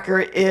firecracker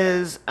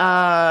is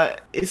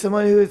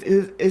someone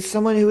is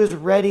someone who is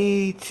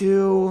ready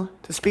to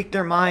speak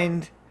their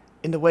mind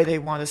in the way they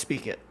want to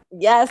speak it.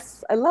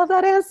 yes. I love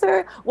that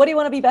answer. What do you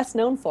want to be best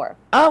known for?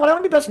 What I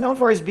want to be best known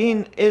for is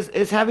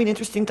is having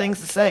interesting things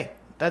to say.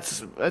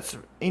 That's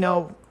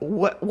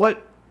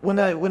what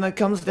when it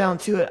comes down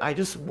to it, I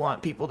just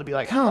want people to be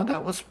like, "Huh,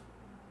 that was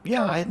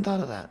yeah, I hadn't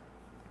thought of that."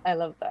 I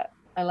love that.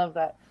 I love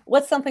that.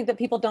 What's something that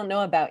people don't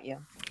know about you?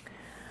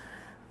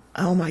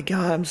 Oh my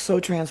God, I'm so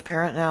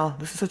transparent now.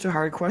 This is such a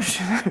hard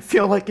question. I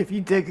feel like if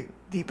you dig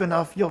deep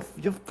enough, you'll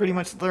pretty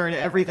much learn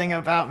everything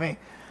about me.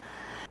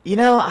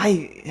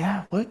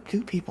 What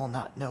do people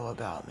not know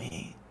about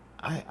me?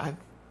 I'm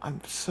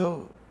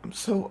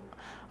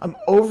I'm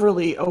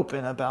overly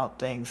open about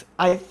things.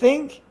 I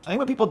think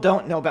what people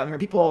don't know about me, or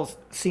people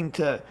seem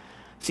to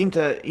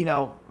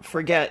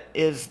forget,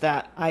 is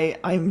that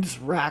I'm just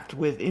racked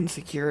with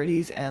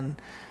insecurities and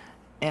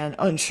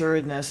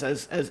unsureness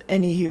as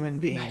any human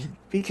being,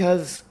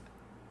 because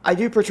I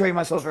do portray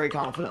myself very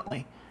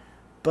confidently,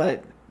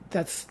 but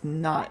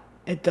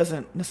it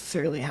doesn't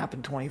necessarily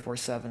happen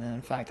 24/7. And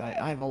in fact,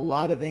 I have a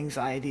lot of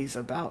anxieties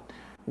about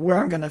where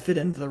I'm going to fit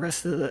into the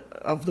rest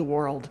of the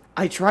world.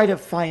 I try to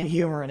find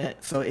humor in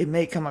it, so it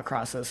may come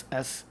across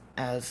as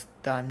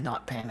that I'm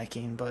not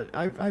panicking, but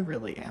I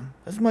really am,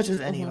 as much as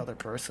any other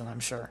person, I'm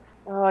sure.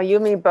 Oh, you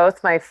and me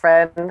both, my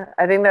friend.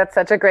 I think that's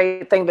such a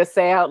great thing to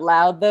say out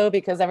loud, though,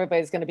 because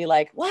everybody's going to be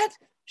like, what?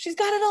 She's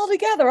got it all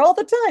together all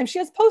the time. She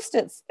has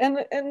Post-its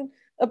and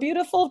a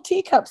beautiful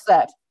teacup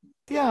set.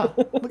 Yeah,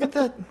 look at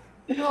that.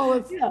 Yeah.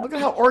 Look at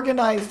how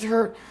organized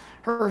her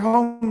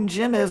home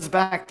gym is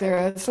back there.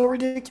 It's so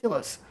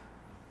ridiculous.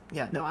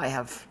 Yeah, no,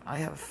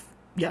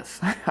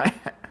 yes.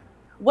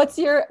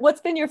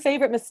 What's been your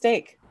favorite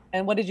mistake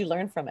and what did you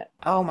learn from it?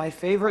 Oh, my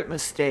favorite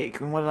mistake,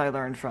 and what did I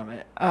learn from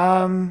it?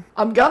 I'm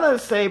gonna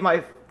say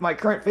my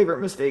current favorite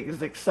mistake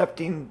is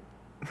accepting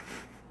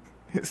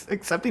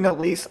a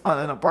lease on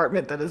an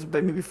apartment that is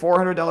maybe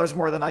 $400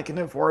 more than I can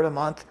afford a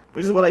month,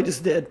 which is what I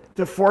just did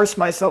to force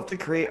myself to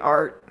create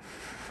art.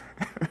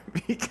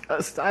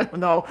 Because I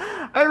don't know,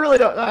 I really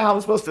don't know how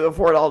I'm supposed to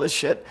afford all this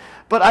shit.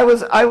 But I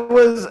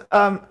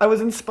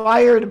was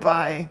inspired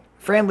by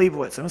Fran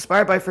Lebowitz. I'm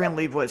inspired by Fran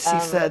Lebowitz.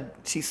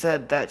 She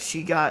said that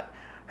she got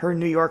her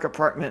New York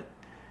apartment.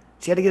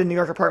 She had to get a New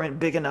York apartment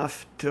big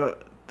enough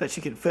that she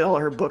could fit all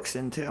her books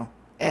into,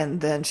 and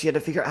then she had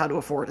to figure out how to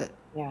afford it.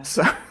 Yeah.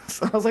 So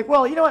I was like,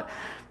 well, you know what,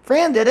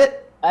 Fran did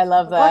it. I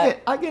love Fuck that.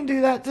 it, I can do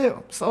that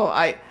too. So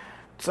I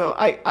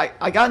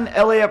got an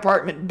LA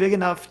apartment big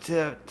enough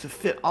to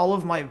fit all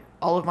of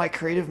my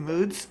creative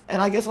moods,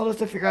 and I guess I'll just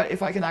have to figure out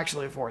if I can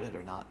actually afford it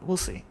or not. We'll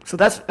see. So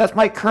that's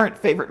my current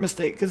favorite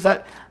mistake, because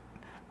that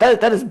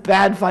is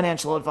bad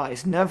financial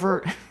advice.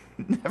 Never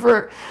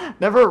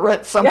never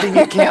rent something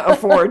you can't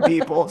afford,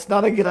 people. It's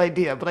not a good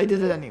idea, but I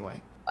did it anyway.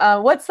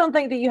 What's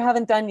something that you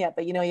haven't done yet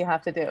that you know you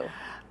have to do?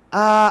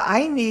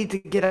 I need to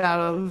get out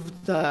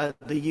of the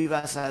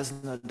U.S. as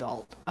an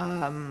adult.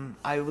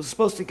 I was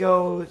supposed to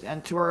go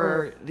and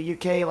tour the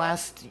U.K.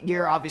 last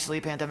year.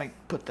 Obviously, pandemic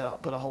put a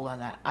hold on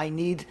that. I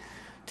need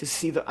to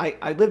see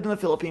I lived in the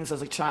Philippines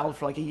as a child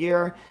for like a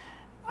year,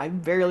 I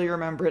barely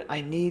remember it.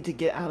 I need to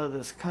get out of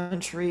this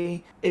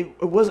country.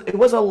 It was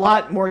a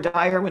lot more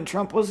dire when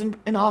Trump was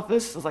in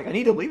office. I was like, I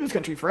need to leave this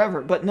country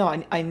forever. But no,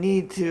 I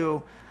need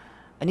to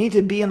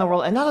be in the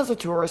world, and not as a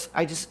tourist.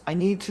 I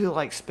need to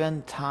like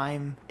spend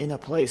time in a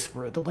place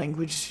where the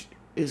language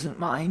isn't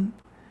mine,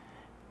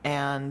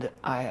 and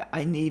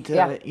I need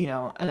Yeah.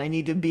 to, and I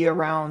need to be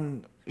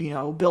around,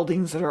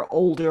 buildings that are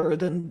older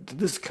than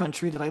this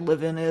country that I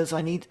live in is.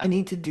 I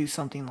need to do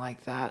something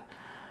like that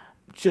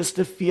just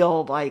to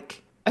feel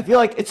like I feel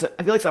like it's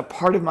a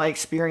part of my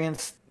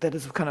experience that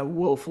is kind of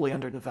woefully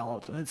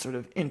underdeveloped, and it's sort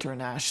of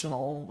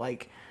international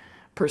like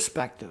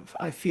perspective.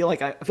 I feel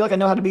like I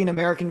know how to be an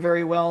American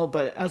very well,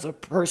 but as a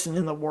person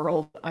in the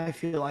world, I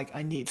feel like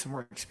I need some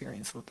more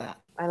experience with that.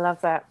 I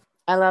love that.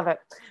 I love it.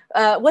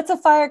 What's a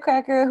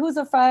firecracker? Who's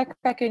a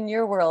firecracker in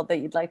your world that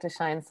you'd like to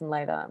shine some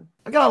light on?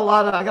 I got a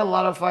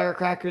lot of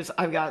firecrackers.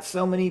 I've got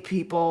so many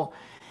people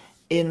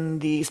in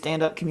the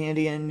stand-up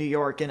community in New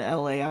York and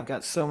LA. I've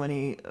got so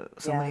many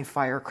Yeah.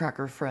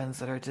 firecracker friends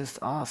that are just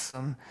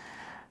awesome.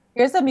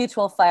 Here's a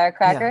mutual Yeah.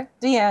 firecracker,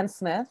 Deanne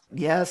Smith.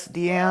 Yes,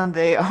 Deanne,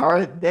 they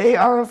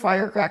are a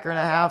firecracker and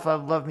a half. I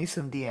love me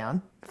some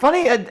Deanne.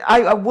 Funny,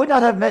 I would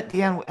not have met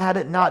Deanne had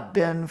it not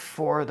been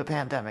for the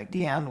pandemic.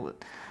 Deanne,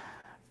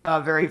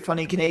 a very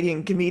funny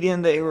Canadian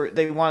comedian.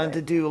 They wanted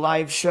to do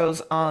live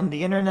shows on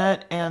the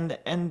internet and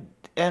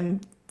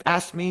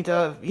asked me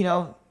to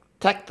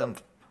tech them,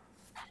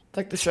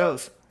 tech the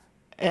shows,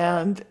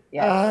 and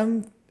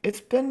Yes.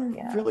 it's been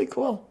Yeah. really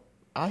cool.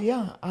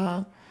 Yeah.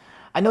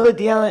 I know that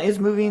Deanna is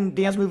moving.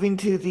 Deanna's moving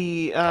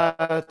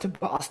to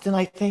Boston,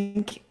 I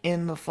think,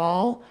 in the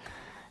fall.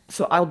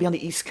 So I'll be on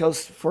the East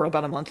Coast for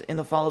about a month in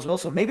the fall as well.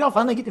 So maybe I'll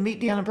finally get to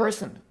meet Deanna in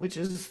person, which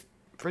is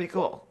pretty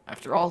cool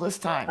after all this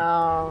time.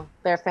 Oh,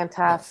 they're Yes.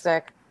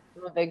 fantastic.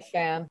 I'm a big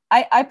fan.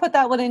 I put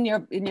that one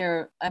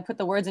I put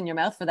the words in your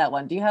mouth for that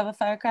one. Do you have a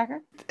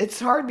firecracker? It's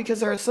hard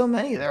because there are so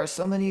many. There are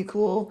so many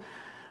cool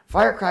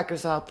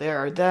firecrackers out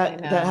there I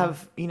that know.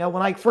 have,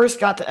 when I first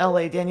got to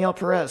LA, Danielle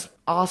Perez,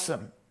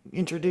 awesome.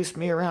 Introduced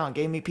me around,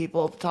 gave me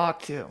people to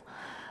talk to.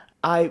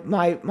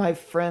 My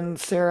friend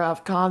Sarah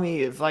Afkami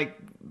is like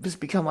just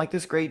become like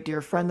this great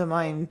dear friend of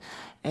mine,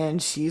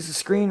 and she's a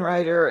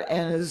screenwriter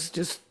and is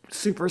just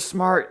super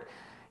smart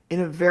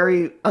in a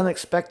very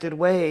unexpected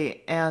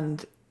way.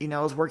 And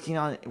was working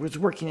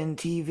in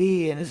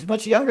TV and is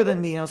much younger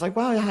than me. And I was like,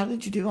 wow, how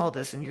did you do all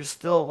this? And you're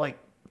still like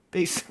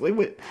basically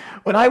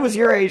when I was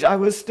your age, I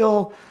was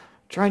still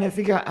trying to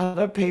figure out how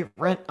to pay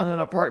rent on an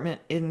apartment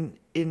in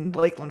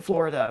Lakeland,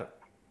 Florida.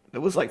 It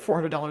was like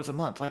 $400 a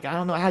month. Like I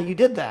don't know how you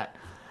did that.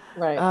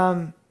 Right.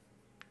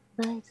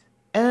 Right.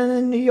 And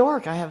in New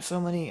York, I have so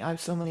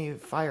many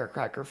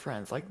firecracker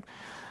friends.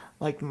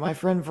 Like my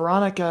friend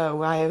Veronica,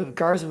 who I have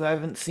Garza, who I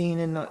haven't seen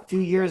in 2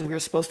 years. We were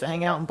supposed to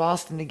hang out in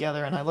Boston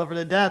together, and I love her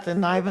to death,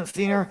 and I haven't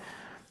seen her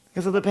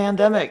because of the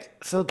pandemic.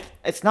 So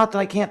it's not that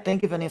I can't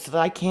think of any; it's that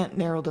I can't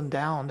narrow them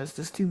down. There's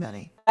just too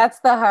many. That's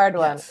the hard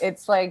one. Yes,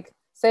 It's like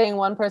saying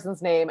one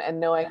person's name and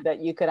knowing that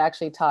you could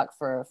actually talk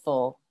for a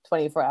full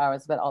 24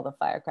 hours about all the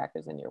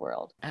firecrackers in your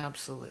world.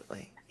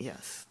 absolutely,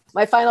 yes.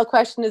 My final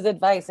question is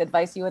advice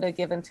you would have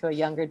given to a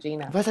younger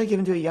Gina. If I had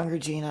given to a younger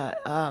Gina,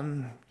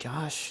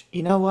 gosh,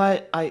 you know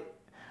what?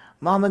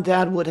 Mom and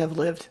Dad would have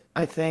lived.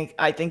 I think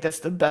that's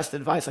the best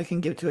advice I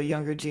can give to a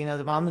younger Gina.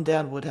 The mom and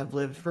Dad would have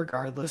lived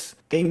regardless.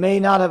 They may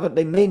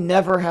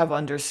never have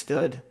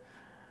understood,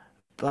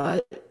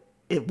 but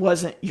it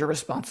wasn't your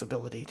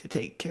responsibility to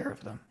take care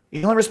of them.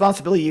 The only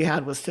responsibility you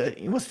had was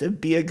to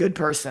be a good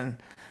person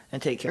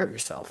and take care of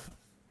yourself.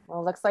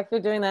 Well, looks like you're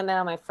doing that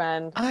now, my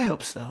friend. I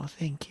hope so.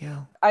 Thank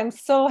you. I'm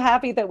so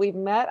happy that we've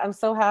met. I'm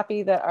so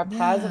happy that our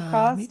paths have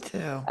Yeah, me crossed.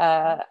 too.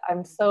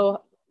 I'm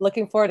so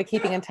looking forward to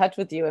keeping in touch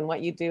with you and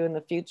what you do in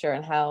the future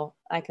and how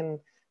I can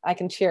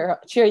cheer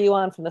you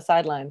on from the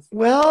sidelines.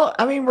 Well,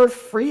 I mean, we're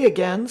free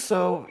again,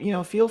 so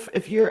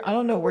if you're, I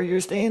don't know where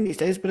you're staying these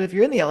days, but if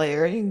you're in the LA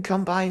area, you can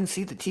come by and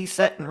see the tea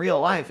set in real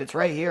life. It's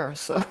right here.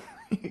 So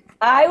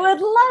I would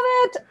love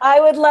it.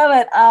 I would love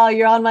it. Oh,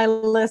 you're on my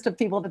list of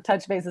people to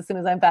touch base as soon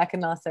as I'm back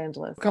in Los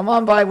Angeles. come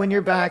on by when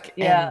you're back,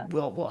 Yeah. and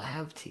we'll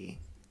have tea.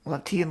 We'll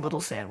have tea and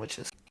little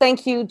sandwiches.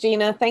 Thank you,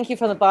 Gina. Thank you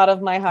from the bottom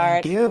of my Thank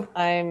heart. you.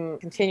 I'm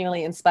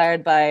continually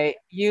inspired by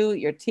you,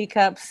 your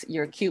teacups,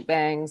 your cute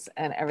bangs,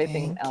 and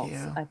everything Thank else.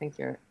 you. I think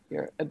you're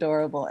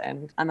adorable,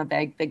 and I'm a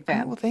big Oh,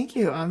 fan. well, thank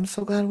you. I'm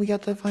so glad we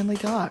got to finally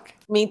talk.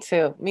 Me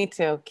too. Me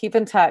too. Keep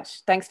in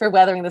touch. Thanks for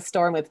weathering the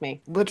storm with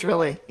me.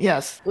 Literally,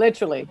 yes.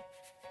 Literally.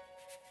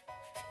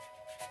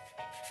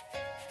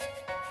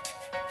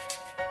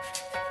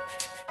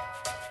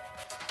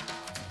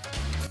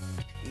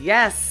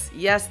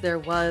 Yes, there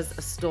was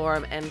a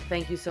storm, and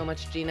thank you so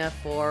much, Gina,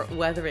 for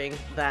weathering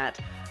that.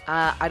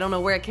 I don't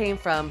know where it came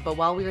from, but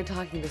while we were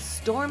talking, the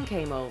storm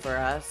came over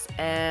us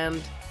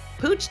and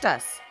pooched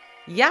us.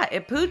 Yeah,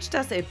 it pooched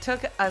us. It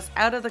took us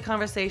out of the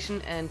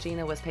conversation, and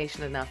Gina was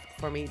patient enough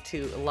for me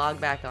to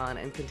log back on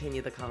and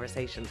continue the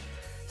conversation.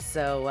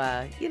 So,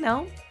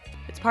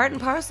 it's part and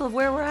parcel of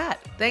where we're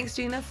at. Thanks,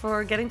 Gina,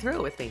 for getting through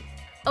it with me.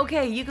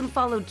 Okay, you can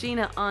follow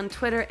Gina on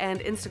Twitter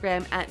and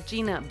Instagram at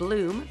Gina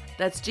Bloom.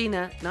 That's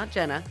Gina, not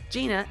Jenna.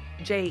 Gina,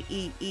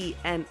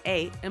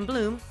 Jeena, and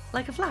Bloom,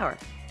 like a flower.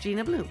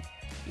 Gina Bloom.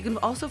 You can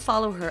also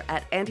follow her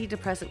at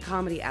Antidepressant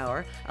Comedy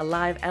Hour, a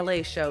live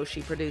LA show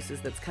she produces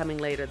that's coming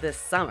later this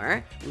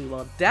summer. We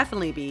will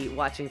definitely be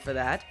watching for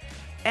that.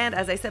 And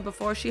as I said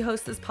before, she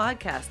hosts this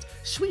podcast,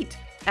 Sweet,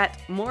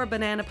 at More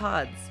Banana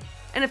Pods.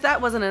 And if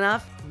that wasn't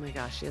enough, oh my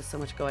gosh, she has so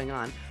much going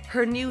on.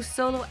 Her new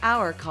solo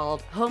hour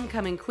called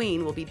Homecoming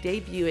Queen will be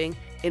debuting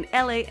in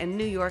LA and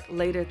New York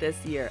later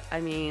this year. I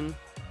mean,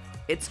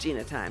 it's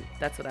Gina time.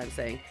 That's what I'm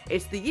saying.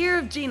 It's the year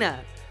of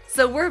Gina.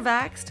 So we're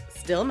vaxxed,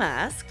 still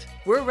masked.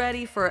 We're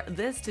ready for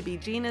this to be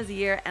Gina's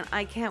year, and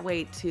I can't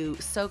wait to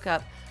soak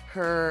up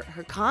her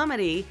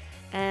comedy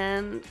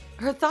and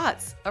her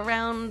thoughts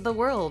around the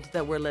world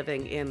that we're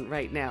living in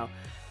right now.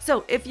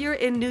 So if you're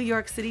in New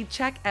York City,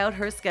 check out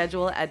her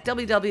schedule at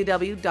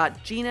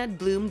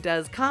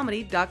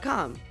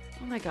www.GinaBloomDoesComedy.com.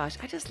 Oh my gosh,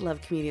 I just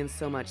love comedians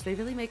so much. They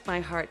really make my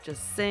heart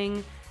just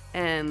sing,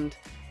 and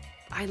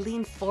I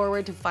lean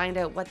forward to find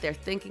out what they're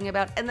thinking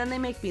about, and then they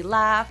make me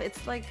laugh.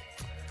 It's like,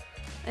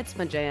 it's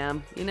my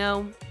jam, you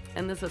know?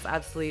 And this was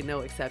absolutely no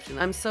exception.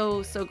 I'm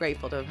so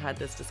grateful to have had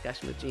this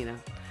discussion with Gina.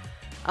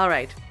 All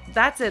right,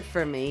 that's it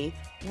for me.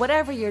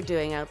 Whatever you're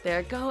doing out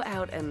there, go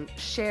out and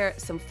share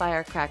some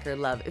firecracker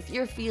love. If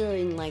you're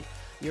feeling like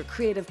your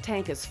creative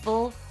tank is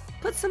full,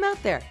 put some out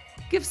there.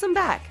 Give some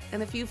back.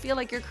 And if you feel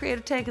like your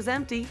creative tank is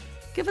empty,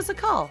 give us a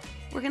call.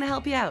 We're going to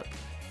help you out.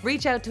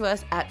 Reach out to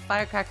us at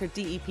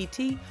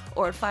firecrackerdept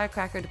or at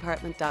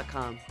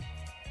firecrackerdepartment.com.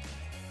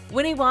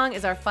 Winnie Wong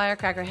is our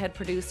Firecracker head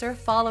producer.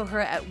 Follow her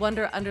at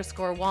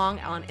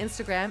Wonder_Wong on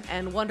Instagram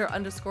and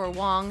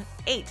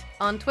Wonder_Wong8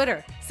 on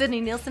Twitter. Sydney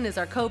Nielsen is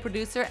our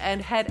co-producer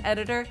and head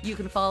editor. You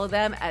can follow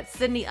them at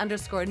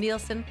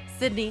Sydney_Nielsen.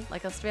 Sydney,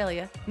 like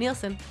Australia.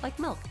 Nielsen, like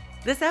milk.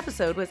 This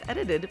episode was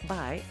edited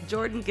by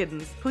Jordan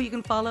Giddens, who you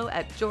can follow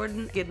at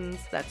Jordan Giddens.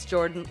 That's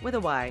Jordan with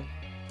a Y.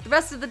 The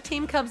rest of the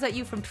team comes at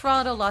you from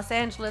Toronto, Los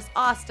Angeles,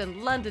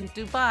 Austin, London,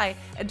 Dubai,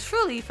 and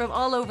truly from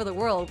all over the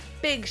world.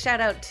 Big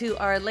shout out to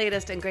our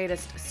latest and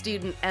greatest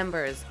student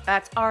embers.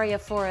 That's Aria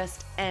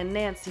Forrest and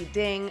Nancy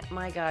Ding.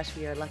 My gosh,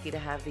 we are lucky to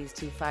have these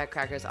two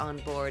firecrackers on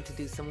board to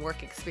do some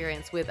work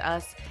experience with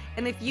us.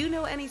 And if you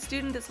know any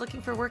student that's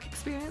looking for work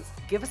experience,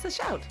 give us a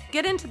shout.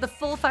 Get into the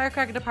full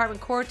Firecracker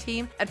Department core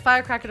team at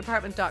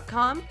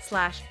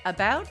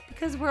firecrackerdepartment.com/about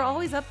because we're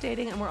always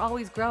updating and we're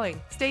always growing.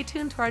 Stay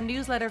tuned to our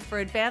newsletter for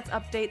advanced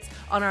updates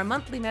on our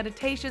monthly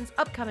meditations,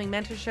 upcoming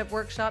mentorship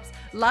workshops,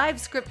 live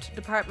script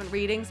department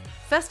readings,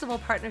 festival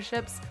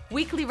partnerships,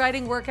 weekly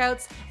writing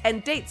workouts,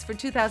 and dates for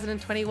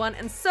 2021,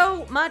 and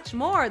so much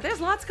more. There's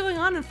lots going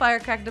on in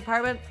Firecracker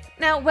Department.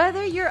 Now,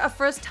 whether you're a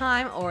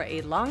first-time or a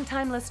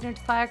long-time listener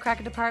to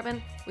Firecracker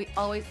Department, we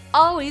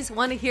always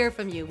want to hear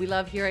from you. We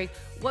love hearing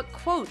what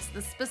quotes,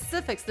 the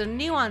specifics, the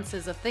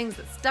nuances of things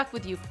that stuck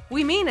with you.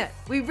 We mean it.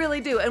 We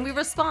really do. And we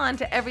respond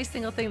to every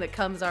single thing that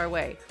comes our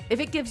way. If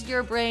it gives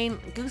your brain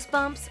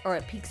goosebumps, or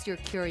it piques your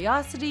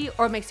curiosity,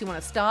 or makes you want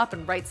to stop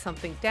and write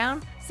something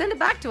down, send it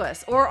back to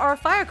us, or our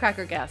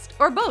Firecracker guest,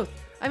 or both.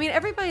 I mean,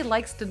 everybody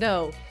likes to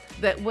know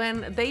that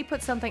when they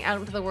put something out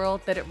into the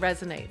world that it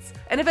resonates.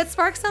 And if it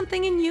sparks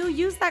something in you,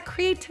 use that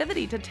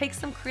creativity to take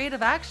some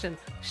creative action.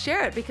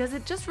 Share it because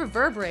it just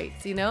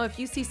reverberates, you know? If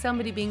you see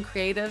somebody being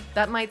creative,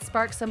 that might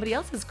spark somebody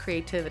else's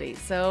creativity.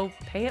 So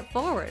pay it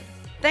forward.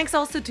 Thanks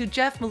also to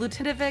Jeff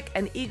Milutinovic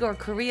and Igor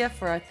Korea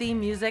for our theme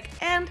music.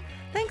 And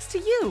thanks to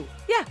you.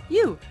 Yeah,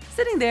 you.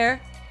 Sitting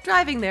there,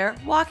 driving there,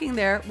 walking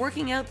there,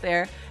 working out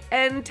there,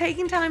 and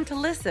taking time to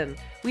listen.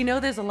 We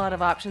know there's a lot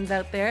of options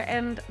out there,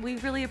 and we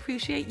really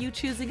appreciate you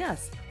choosing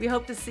us. We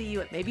hope to see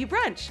you at maybe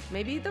brunch,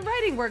 maybe the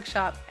writing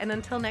workshop. And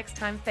until next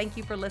time, thank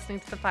you for listening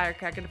to the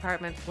Firecracker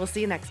Department. We'll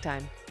see you next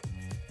time.